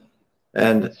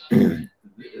 And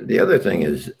the other thing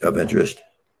is of interest.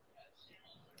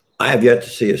 I have yet to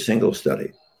see a single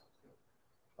study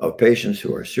of patients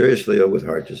who are seriously ill with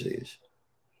heart disease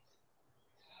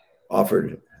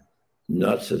offered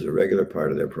nuts as a regular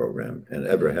part of their program and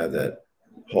ever have that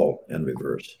halt and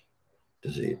reverse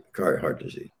heart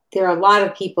disease. There are a lot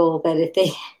of people that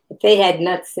if they had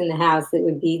nuts in the house, it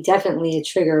would be definitely a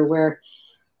trigger where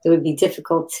it would be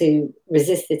difficult to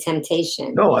resist the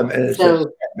temptation. No, I mean,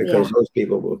 because those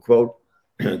people will quote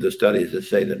the studies that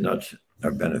say that nuts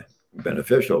are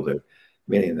beneficial,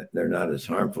 meaning that they're not as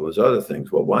harmful as other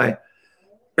things. Well, why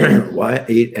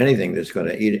eat anything that's going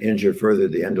to injure further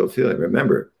the endothelium?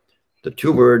 Remember, the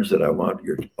 2 words that I want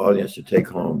your audience to take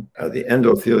home are the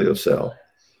endothelial cell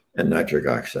and nitric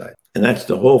oxide. And that's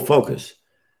the whole focus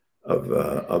of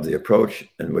the approach,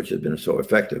 and which has been so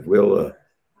effective. We'll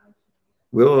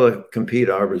compete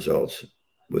our results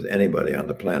with anybody on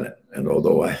the planet. And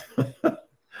although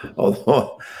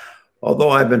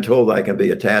I've been told I can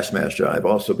be a taskmaster, I've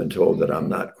also been told that I'm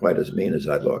not quite as mean as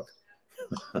I look.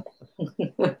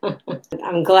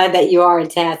 I'm glad that you are a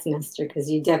taskmaster,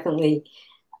 because you're definitely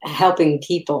helping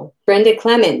people. Brenda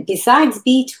Clement, besides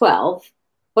B12,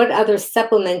 what other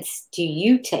supplements do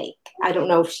you take? I don't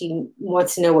know if she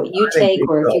wants to know what you take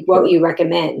or what you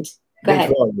recommend. Go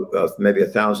ahead. Maybe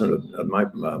 1,000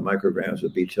 micrograms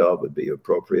of B12 would be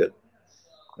appropriate,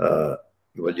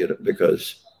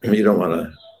 because you don't want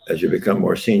to, as you become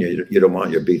more senior, you don't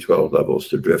want your B12 levels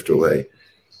to drift away.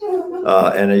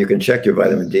 And you can check your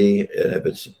vitamin D, and if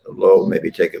it's low,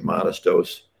 maybe take a modest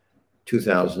dose,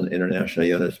 2,000 international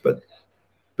units. But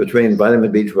between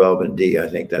vitamin B12 and D, I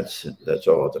think that's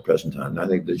all at the present time. I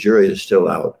think the jury is still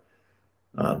out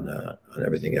on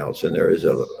everything else, and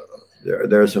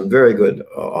there are some very good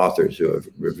authors who have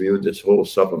reviewed this whole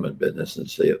supplement business and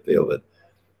feel that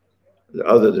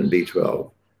other than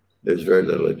B12, there's very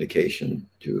little indication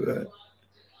to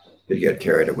get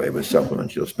carried away with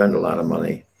supplements. You'll spend a lot of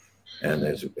money, and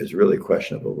it's really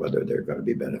questionable whether they're going to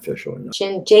be beneficial or not.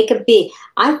 Jacob B.,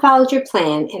 I followed your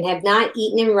plan and have not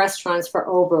eaten in restaurants for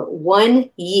over 1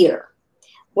 year.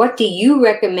 What do you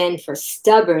recommend for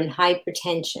stubborn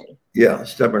hypertension? Yeah,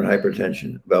 stubborn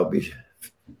hypertension. Well,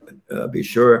 be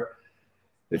sure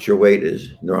that your weight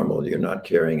is normal. You're not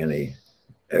carrying any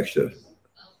extra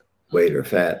weight or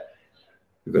fat,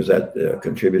 because that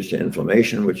contributes to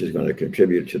inflammation, which is going to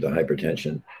contribute to the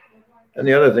hypertension. And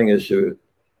the other thing is to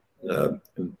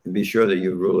be sure that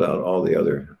you rule out all the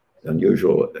other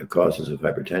unusual causes of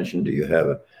hypertension. Do you have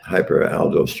a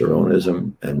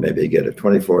hyperaldosteronism? And maybe get a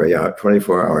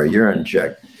 24-hour urine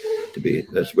check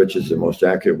which is the most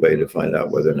accurate way to find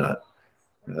out whether or not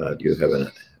you have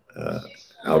an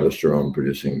aldosterone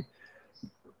producing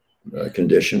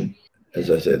condition. As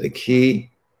I said, the key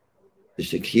is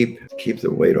to keep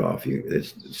the weight off.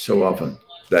 It's so often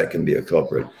that can be a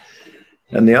culprit.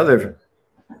 And the other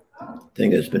thing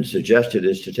that's been suggested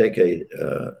is to take a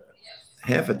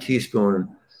half a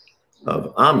teaspoon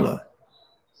of amla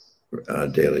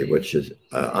daily, which is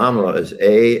amla is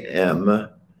AMLA.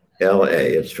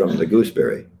 It's from the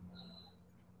gooseberry.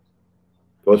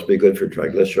 Supposed to be good for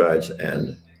triglycerides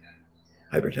and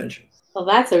hypertension. Well,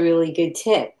 that's a really good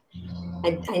tip.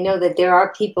 I know that there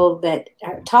are people that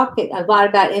are talking a lot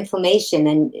about inflammation,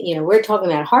 and we're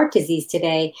talking about heart disease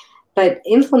today, but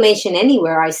inflammation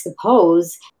anywhere, I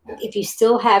suppose, if you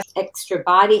still have extra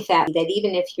body fat, that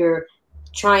even if you're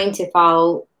trying to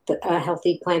follow a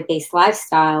healthy plant-based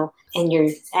lifestyle and you're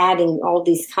adding all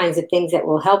these kinds of things that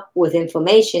will help with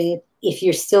inflammation, if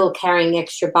you're still carrying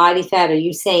extra body fat? Are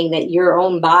you saying that your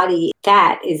own body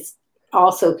fat is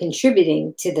also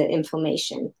contributing to the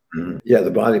inflammation? Yeah,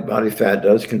 the body fat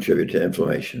does contribute to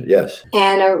inflammation. Yes.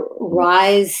 Anna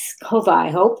Ryzkova, I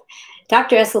hope.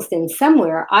 Dr. Esselstyn,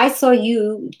 somewhere I saw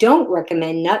you don't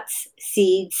recommend nuts,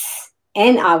 seeds,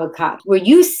 and avocado, where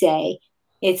you say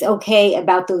it's okay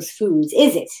about those foods.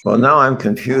 Is it? Well, now I'm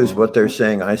confused what they're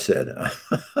saying I said.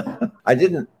 I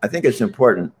think it's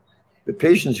important. The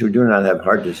patients who do not have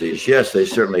heart disease, yes, they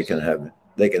certainly can have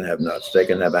nuts, they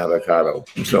can have avocado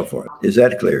and so forth. Is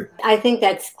that clear? I think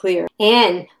that's clear.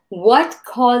 And what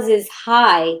causes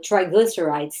high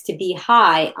triglycerides to be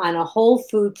high on a whole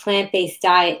food plant-based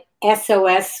diet,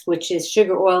 SOS, which is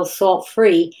sugar, oil, salt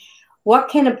free? What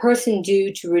can a person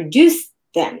do to reduce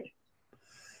them?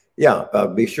 Yeah,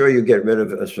 be sure you get rid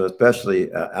of,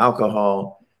 especially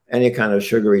alcohol, any kind of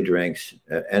sugary drinks,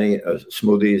 any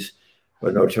smoothies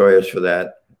are notorious for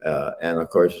that. And of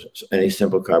course, any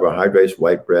simple carbohydrates,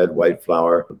 white bread, white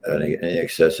flour, any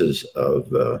excesses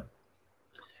of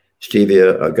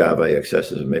stevia, agave,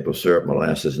 excesses of maple syrup,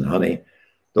 molasses, and honey.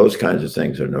 Those kinds of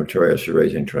things are notorious for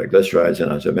raising triglycerides.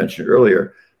 And as I mentioned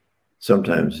earlier,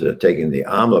 sometimes taking the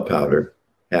amla powder,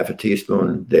 half a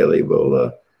teaspoon daily,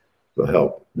 will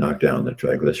help knock down the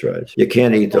triglycerides. You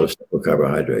can't eat those simple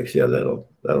carbohydrates. Yeah, that'll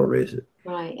raise it.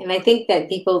 Right. And I think that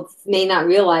people may not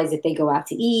realize if they go out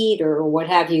to eat or what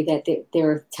have you, that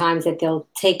there are times that they'll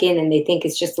take in and they think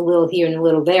it's just a little here and a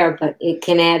little there, but it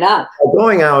can add up.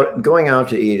 Going out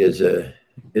to eat is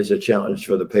a challenge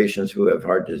for the patients who have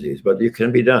heart disease, but it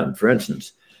can be done. For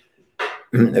instance,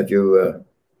 if you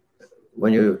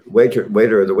when your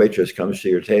waiter or the waitress comes to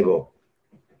your table,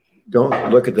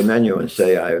 don't look at the menu and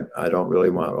say, I don't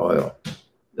really want oil.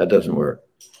 That doesn't work.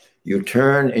 You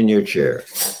turn in your chair.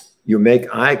 You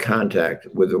make eye contact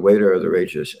with the waiter or the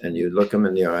waitress, and you look them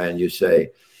in the eye and you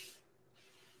say,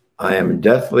 I am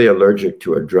deathly allergic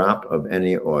to a drop of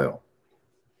any oil.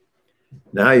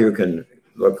 Now you can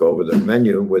look over the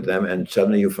menu with them, and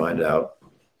suddenly you find out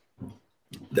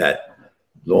that,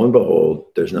 lo and behold,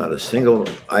 there's not a single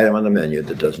item on the menu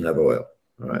that doesn't have oil,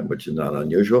 all right, which is not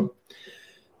unusual.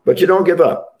 But you don't give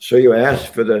up. So you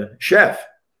ask for the chef,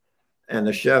 and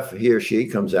the chef, he or she,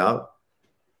 comes out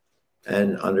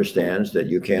and understands that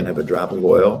you can't have a drop of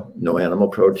oil, no animal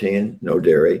protein, no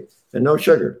dairy, and no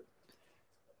sugar.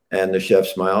 And the chef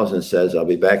smiles and says, I'll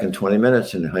be back in 20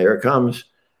 minutes. And here comes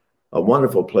a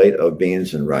wonderful plate of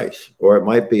beans and rice. Or it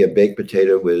might be a baked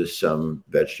potato with some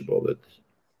vegetable.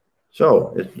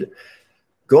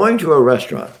 Going to a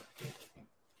restaurant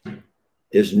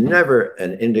is never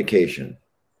an indication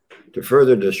to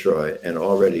further destroy an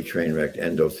already train-wrecked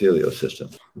endothelial system.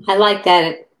 I like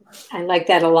that. I like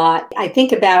that a lot. I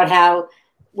think about how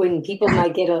when people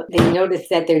might they notice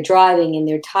that they're driving and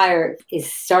their tire is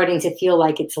starting to feel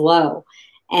like it's low.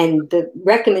 And the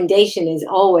recommendation is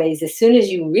always, as soon as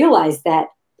you realize that,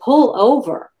 pull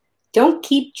over. Don't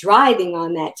keep driving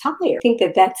on that tire. I think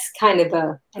that that's kind of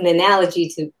an analogy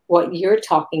to what you're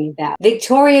talking about.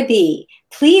 Victoria B.,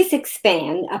 please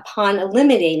expand upon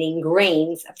eliminating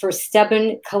grains for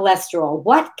stubborn cholesterol.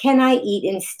 What can I eat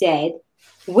instead?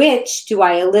 Which do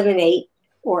I eliminate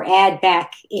or add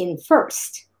back in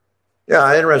first?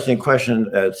 Yeah, interesting question.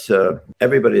 It's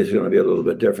everybody is going to be a little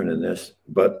bit different in this,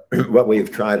 but what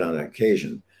we've tried on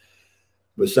occasion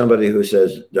with somebody who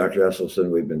says, Dr.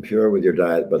 Esselstyn, we've been pure with your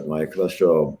diet, but my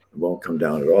cholesterol won't come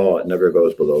down at all. It never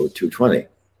goes below 220.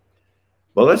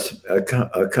 Well, that's a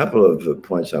couple of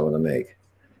points I want to make.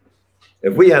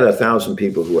 If we had 1,000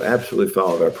 people who absolutely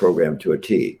followed our program to a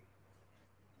T,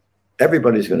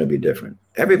 everybody's going to be different.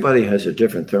 Everybody has a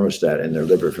different thermostat in their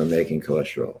liver for making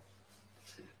cholesterol.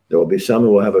 There will be some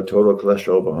who will have a total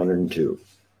cholesterol of 102,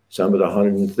 some at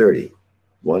 130,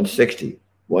 160,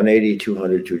 180,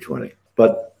 200, 220.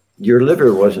 But your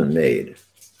liver wasn't made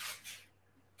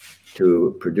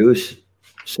to produce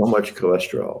so much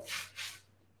cholesterol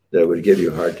that it would give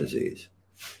you heart disease.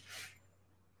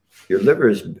 Your liver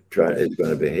is going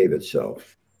to behave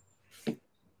itself.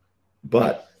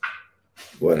 But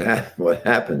what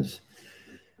happens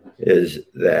is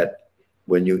that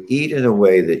when you eat in a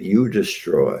way that you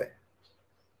destroy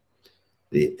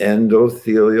the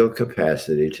endothelial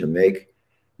capacity to make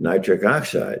nitric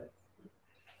oxide,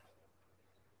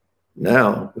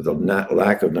 now with a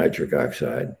lack of nitric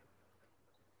oxide,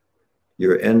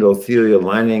 your endothelial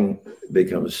lining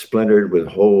becomes splintered with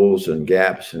holes and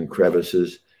gaps and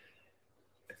crevices.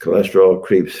 Cholesterol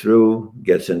creeps through,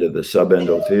 gets into the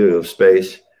subendothelial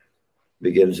space,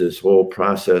 begins this whole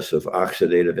process of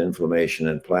oxidative inflammation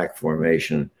and plaque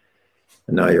formation.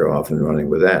 And now you're off and running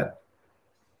with that.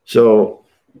 So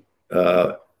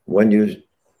when you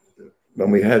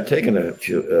when we have taken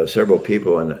several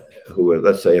people who,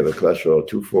 let's say, have a cholesterol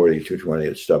 240, 220,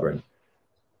 it's stubborn,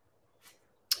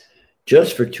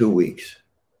 just for 2 weeks,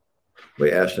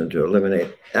 we asked them to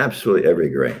eliminate absolutely every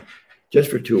grain,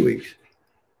 just for 2 weeks.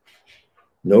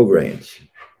 No grains.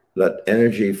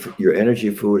 Your energy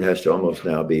food has to almost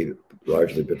now be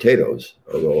largely potatoes,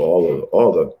 although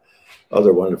all the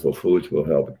other wonderful foods will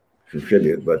help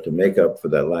contribute. But to make up for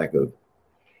that lack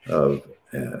of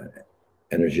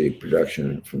energy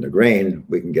production from the grain,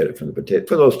 we can get it from the potato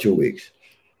for those 2 weeks.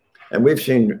 And we've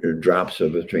seen drops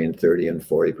of between 30 and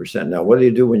 40%. Now, what do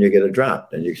you do when you get a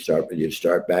drop? Then you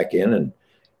start back in and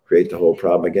create the whole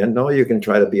problem again? No, you can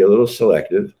try to be a little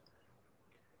selective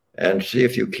and see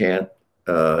if you can't,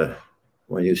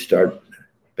 when you start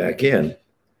back in,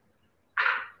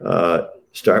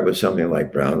 start with something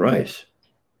like brown rice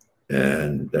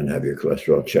and then have your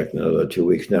cholesterol checked in another 2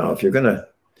 weeks. Now, if you're going to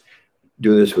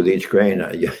do this with each grain,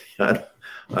 I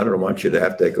don't want you to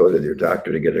have to go to your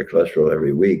doctor to get your cholesterol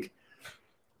every week.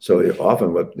 So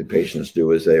often what the patients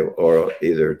do is or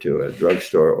either to a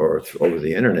drugstore or over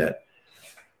the internet,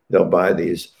 they'll buy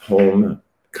these home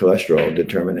cholesterol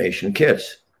determination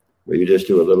kits where you just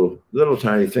do a little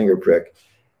tiny finger prick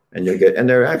and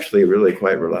they're actually really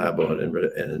quite reliable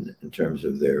in terms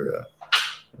of their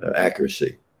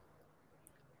accuracy.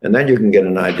 And then you can get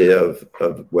an idea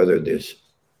of whether there's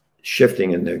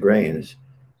shifting in their grains,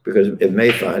 because it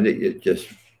may find that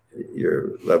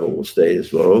your level will stay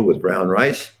as low with brown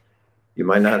rice. You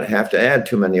might not have to add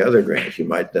too many other grains. You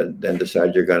might then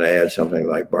decide you're going to add something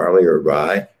like barley or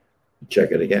rye.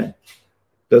 Check it again.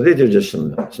 So these are just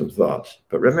some thoughts.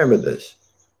 But remember this.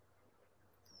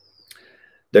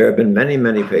 There have been many,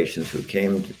 many patients who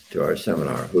came to our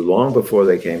seminar who long before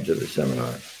they came to the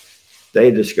seminar,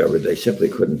 they discovered they simply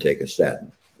couldn't take a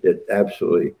statin. It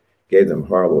absolutely gave them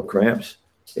horrible cramps.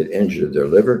 It injured their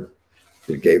liver.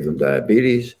 It gave them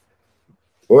diabetes,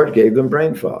 or it gave them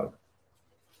brain fog.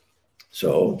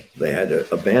 So they had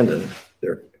to abandon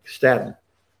their statin.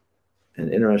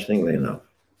 And interestingly enough,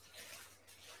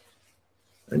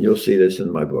 and you'll see this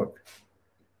in my book,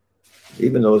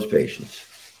 even those patients,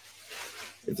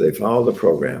 if they follow the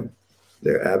program,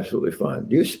 they're absolutely fine.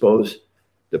 Do you suppose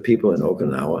the people in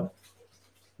Okinawa,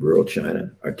 rural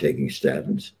China, are taking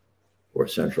statins, or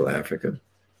Central Africa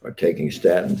are taking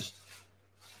statins?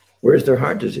 Where's their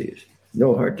heart disease?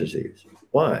 No heart disease.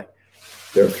 Why?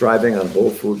 They're thriving on whole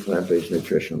food, plant-based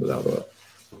nutrition without oil.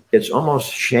 It's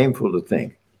almost shameful to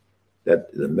think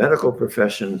that the medical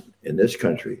profession in this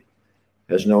country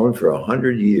has known for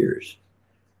 100 years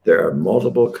there are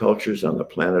multiple cultures on the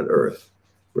planet Earth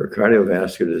where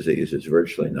cardiovascular disease is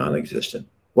virtually non-existent.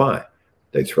 Why?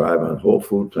 They thrive on whole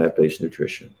food, plant-based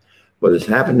nutrition. What has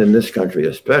happened in this country,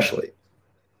 especially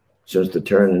since the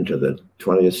turn into the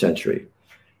 20th century,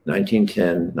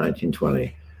 1910,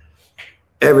 1920,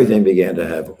 everything began to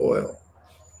have oil.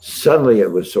 Suddenly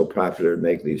it was so popular to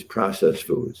make these processed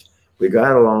foods. We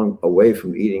got away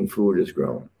from eating food as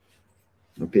grown.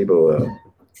 And people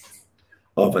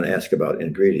often ask about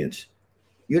ingredients.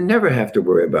 You never have to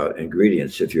worry about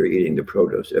ingredients if you're eating the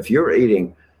produce. If you're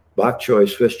eating bok choy,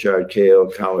 Swiss chard, kale,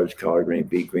 collards, collard green,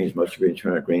 beet greens, mustard greens,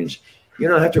 turnip greens, you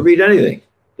don't have to read anything.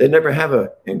 They never have an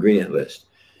ingredient list.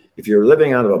 If you're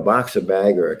living out of a box, a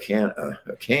bag, or a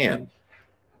can,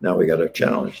 now we got a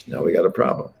challenge. Now we got a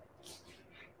problem.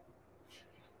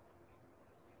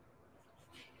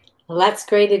 Well, that's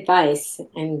great advice.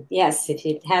 And yes, if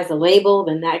it has a label,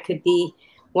 then that could be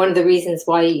one of the reasons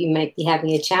why you might be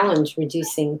having a challenge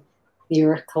reducing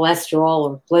your cholesterol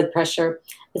or blood pressure.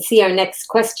 Let's see our next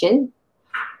question.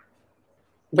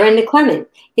 Brenda Clement,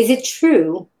 is it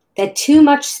true that too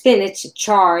much spinach,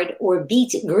 chard, or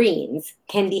beet greens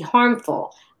can be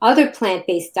harmful? Other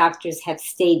plant-based doctors have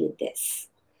stated this.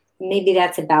 Maybe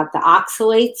that's about the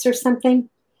oxalates or something.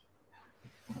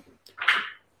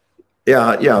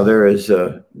 Yeah. There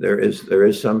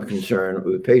is some concern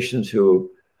with patients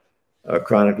who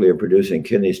chronically are producing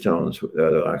kidney stones with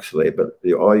oxalate, but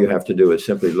all you have to do is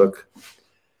simply look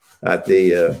at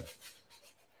the.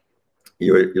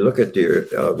 You look at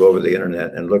go over the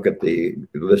internet and look at the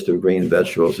list of green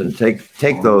vegetables and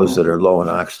take those that are low in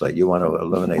oxalate. You want to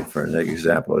eliminate, for an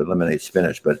example, eliminate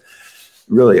spinach. But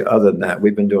really, other than that,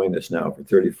 we've been doing this now for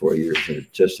 34 years, and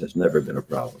it just has never been a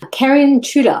problem. Karen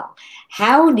Trudeau,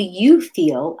 how do you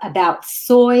feel about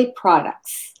soy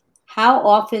products? How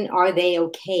often are they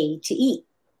okay to eat?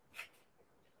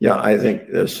 Yeah, I think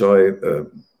soy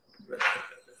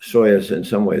has in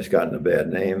some ways gotten a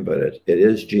bad name, but it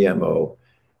is GMO.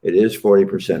 It is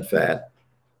 40% fat.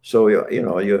 So,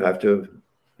 you have to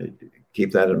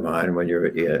keep that in mind when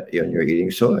you're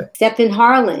eating soy. Stephen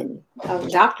Harlan,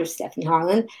 Dr. Stephen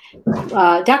Harlan.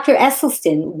 Dr.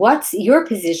 Esselstyn, what's your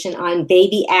position on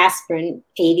baby aspirin,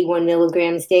 81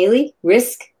 milligrams daily?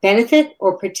 Risk, benefit,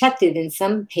 or protective in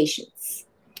some patients?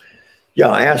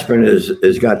 Yeah, aspirin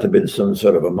has got to be some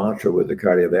sort of a mantra with the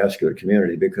cardiovascular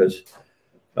community because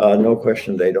no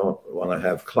question they don't want to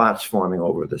have clots forming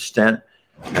over the stent.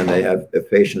 And if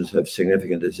patients have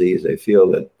significant disease, they feel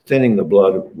that thinning the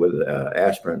blood with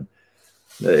aspirin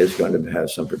is going to have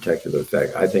some protective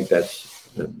effect. I think that's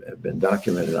been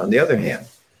documented. On the other hand,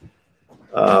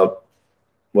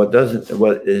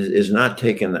 what is not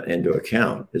taken into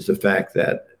account is the fact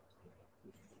that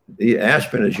the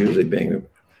aspirin is usually being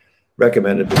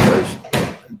recommended because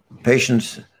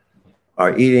patients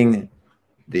are eating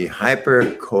the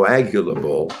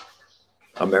hypercoagulable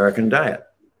American diet.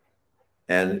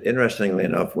 And interestingly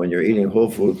enough, when you're eating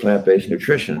whole food, plant-based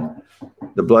nutrition,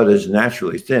 the blood is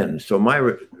naturally thin. So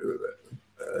my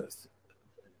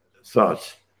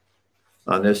thoughts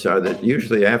on this are that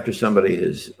usually after somebody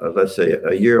is, let's say,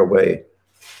 a year away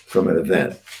from an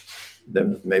event,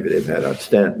 then maybe they've had a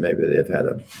stent, maybe they've had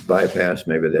a bypass,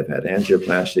 maybe they've had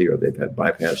angioplasty, or they've had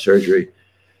bypass surgery.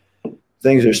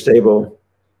 Things are stable,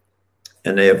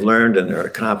 and they have learned and are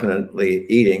competently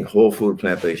eating whole food,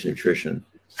 plant-based nutrition.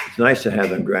 It's nice to have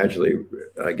them gradually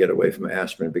get away from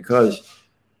aspirin because,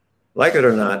 like it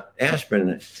or not,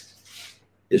 aspirin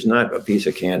is not a piece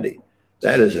of candy.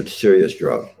 That is a serious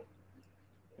drug.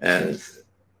 And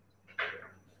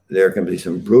there can be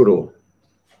some brutal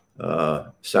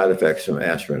side effects from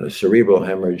aspirin, a cerebral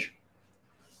hemorrhage,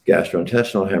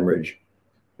 gastrointestinal hemorrhage,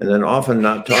 and then often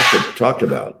not talked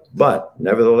about. But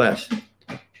nevertheless,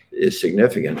 is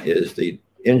significant is the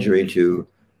injury to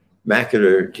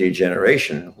macular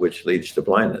degeneration, which leads to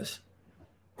blindness.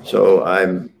 So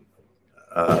I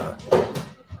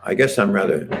guess I'm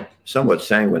rather somewhat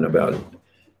sanguine about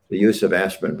the use of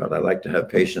aspirin, but I like to have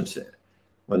patients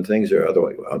when things are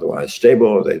otherwise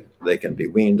stable, they can be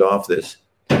weaned off this.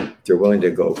 They're willing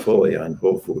to go fully on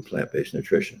whole food, plant-based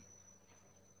nutrition.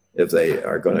 If they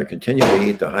are going to continue to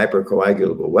eat the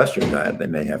hypercoagulable Western diet, they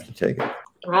may have to take it.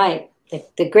 Right.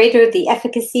 The greater the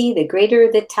efficacy, the greater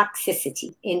the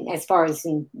toxicity as far as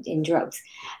in drugs.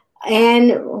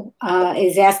 And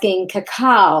is asking,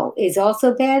 cacao is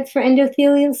also bad for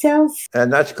endothelial cells?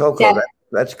 And that's cocoa.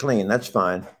 That's clean. That's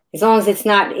fine. As long as it's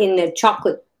not in the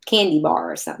chocolate candy bar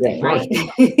or something, yeah, right?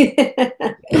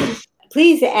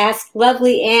 Please ask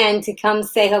lovely Anne to come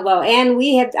say hello. Anne,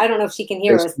 I don't know if she can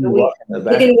hear us, but we've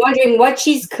been wondering what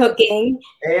she's cooking.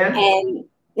 Anne?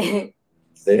 And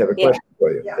they have a question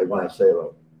for you. Yeah. They want to say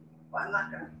hello. Well, I'm not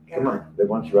going to. Come on. They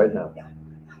want you right now. Yeah.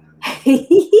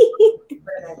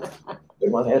 They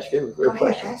want to ask you a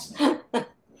question.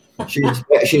 She's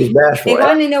bashful. They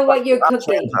want to know what you're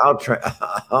cooking. I'll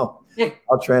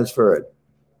transfer it.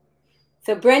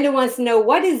 So Brenda wants to know,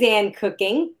 what is Anne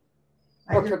cooking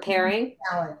or preparing?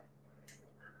 Salad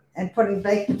and putting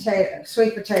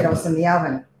sweet potatoes in the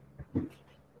oven.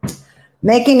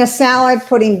 Making a salad,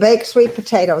 putting baked sweet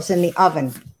potatoes in the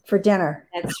oven for dinner.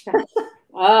 That's right.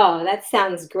 Oh, that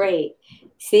sounds great.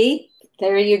 See,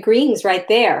 there are your greens right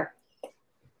there.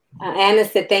 Anna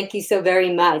said, thank you so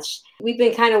very much. We've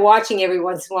been kind of watching every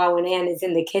once in a while when Anne is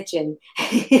in the kitchen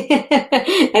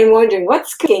and wondering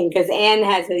what's cooking, because Anne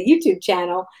has a YouTube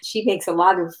channel. She makes a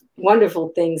lot of wonderful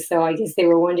things. So I guess they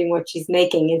were wondering what she's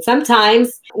making. And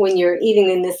sometimes when you're eating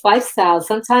in this lifestyle,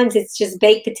 sometimes it's just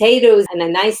baked potatoes and a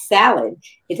nice salad.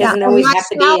 It doesn't always have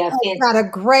to be a fancy. Got a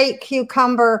great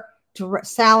cucumber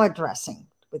salad dressing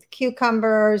with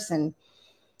cucumbers and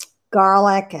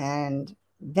garlic and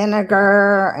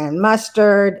vinegar and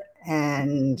mustard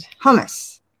and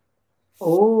hummus.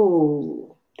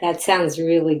 Oh, that sounds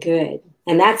really good.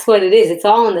 And that's what it is. It's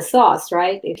all in the sauce,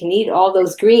 right? You can eat all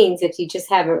those greens if you just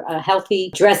have a healthy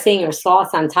dressing or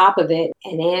sauce on top of it.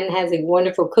 And Anne has a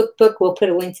wonderful cookbook. We'll put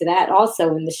a link to that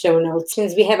also in the show notes.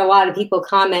 Since we have a lot of people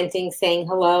commenting, saying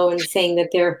hello and saying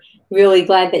that they're really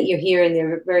glad that you're here and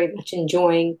they're very much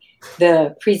enjoying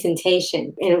the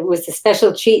presentation. And it was a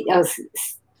special treat.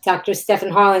 Dr.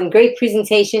 Stephen Harlan, great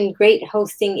presentation, great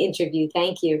hosting interview.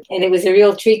 Thank you. And it was a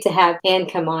real treat to have Anne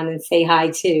come on and say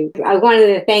hi too. I wanted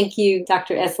to thank you,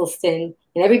 Dr. Esselstyn.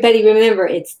 And everybody remember,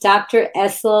 it's Dr.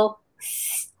 Esselstyn.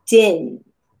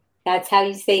 That's how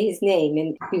you say his name.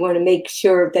 And we want to make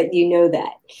sure that you know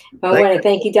that. I want to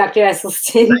thank you, Dr.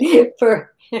 Esselstyn,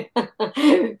 for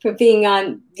being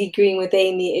on Degreeing with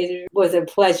Amy. It was a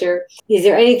pleasure. Is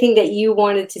there anything that you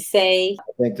wanted to say?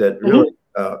 I think that really...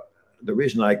 the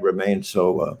reason I remain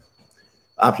so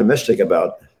optimistic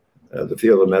about the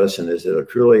field of medicine is that it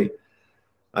truly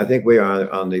I think we are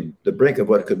on the brink of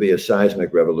what could be a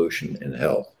seismic revolution in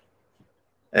health.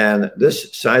 And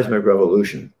this seismic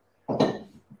revolution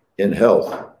in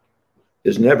health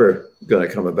is never going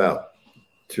to come about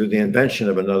through the invention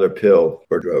of another pill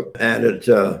or drug. And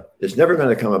it's never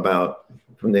going to come about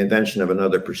from the invention of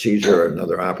another procedure or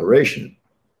another operation.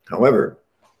 However,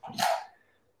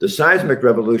 the seismic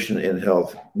revolution in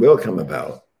health will come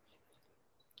about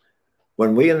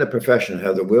when we in the profession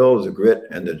have the will, the grit,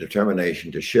 and the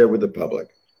determination to share with the public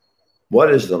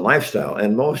what is the lifestyle,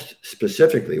 and most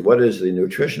specifically, what is the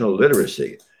nutritional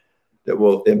literacy that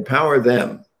will empower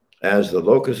them as the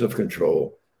locus of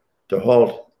control to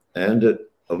halt and to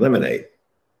eliminate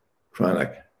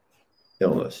chronic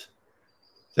illness.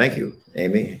 Thank you,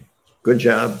 Amy. Good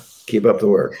job. Keep up the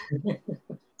work.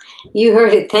 You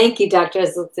heard it. Thank you, Dr.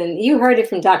 Esselstyn. You heard it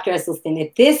from Dr. Esselstyn.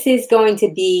 If this is going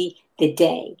to be the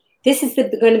day, this is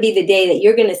going to be the day that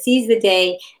you're going to seize the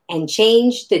day and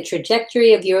change the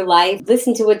trajectory of your life.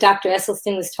 Listen to what Dr.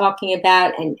 Esselstyn was talking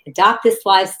about and adopt this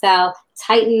lifestyle,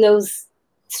 tighten those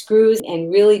screws,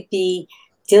 and really be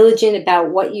diligent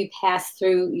about what you pass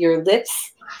through your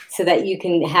lips so that you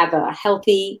can have a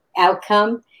healthy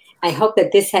outcome. I hope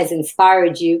that this has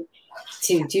inspired you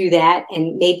to do that,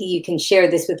 and maybe you can share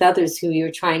this with others who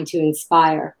you're trying to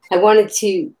inspire. I wanted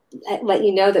to let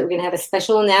you know that we're going to have a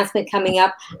special announcement coming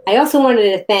up. I also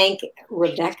wanted to thank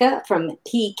Rebecca from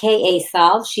PKA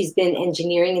Solve. She's been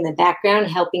engineering in the background,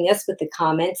 helping us with the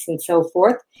comments and so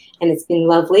forth, and it's been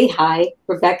lovely. Hi,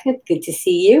 Rebecca. Good to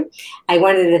see you. I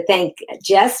wanted to thank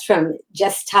Jess from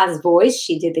Jess Ta's Voice.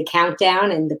 She did the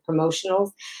countdown and the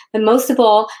promotionals. And most of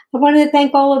all, I wanted to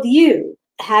thank all of you.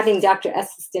 Having Dr.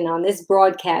 Esselstyn on this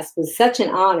broadcast was such an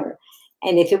honor.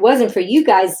 And if it wasn't for you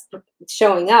guys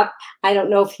showing up, I don't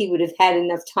know if he would have had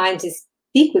enough time to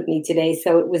speak with me today.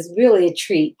 So it was really a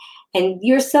treat. And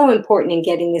you're so important in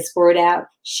getting this word out,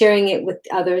 sharing it with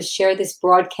others, share this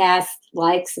broadcast,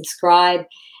 like, subscribe.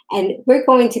 And we're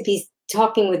going to be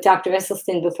talking with Dr.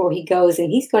 Esselstyn before he goes,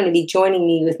 and he's going to be joining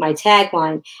me with my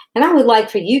tagline. And I would like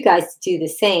for you guys to do the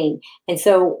same. And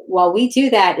so while we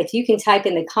do that, if you can type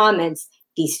in the comments,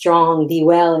 be strong, be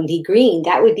well, and be green,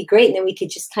 that would be great. And then we could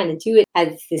just kind of do it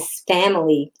as this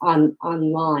family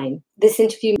online. This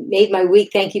interview made my week.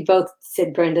 Thank you both,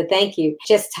 said Brenda. Thank you.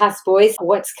 Just Toss Boys,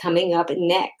 what's coming up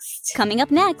next? Coming up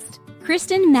next,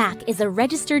 Kristen Mack is a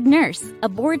registered nurse, a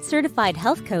board-certified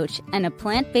health coach, and a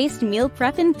plant-based meal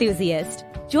prep enthusiast.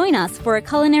 Join us for a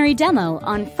culinary demo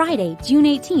on Friday, June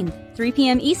 18th, 3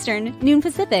 p.m. Eastern, noon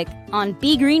Pacific, on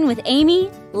Be Green with Amy,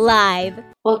 live.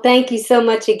 Well, thank you so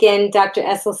much again, Dr.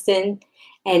 Esselstyn,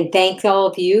 and thanks all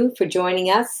of you for joining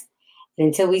us. And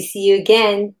until we see you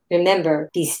again, remember,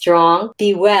 be strong,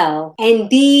 be well, and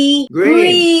be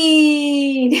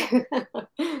green.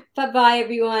 Bye-bye,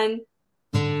 everyone.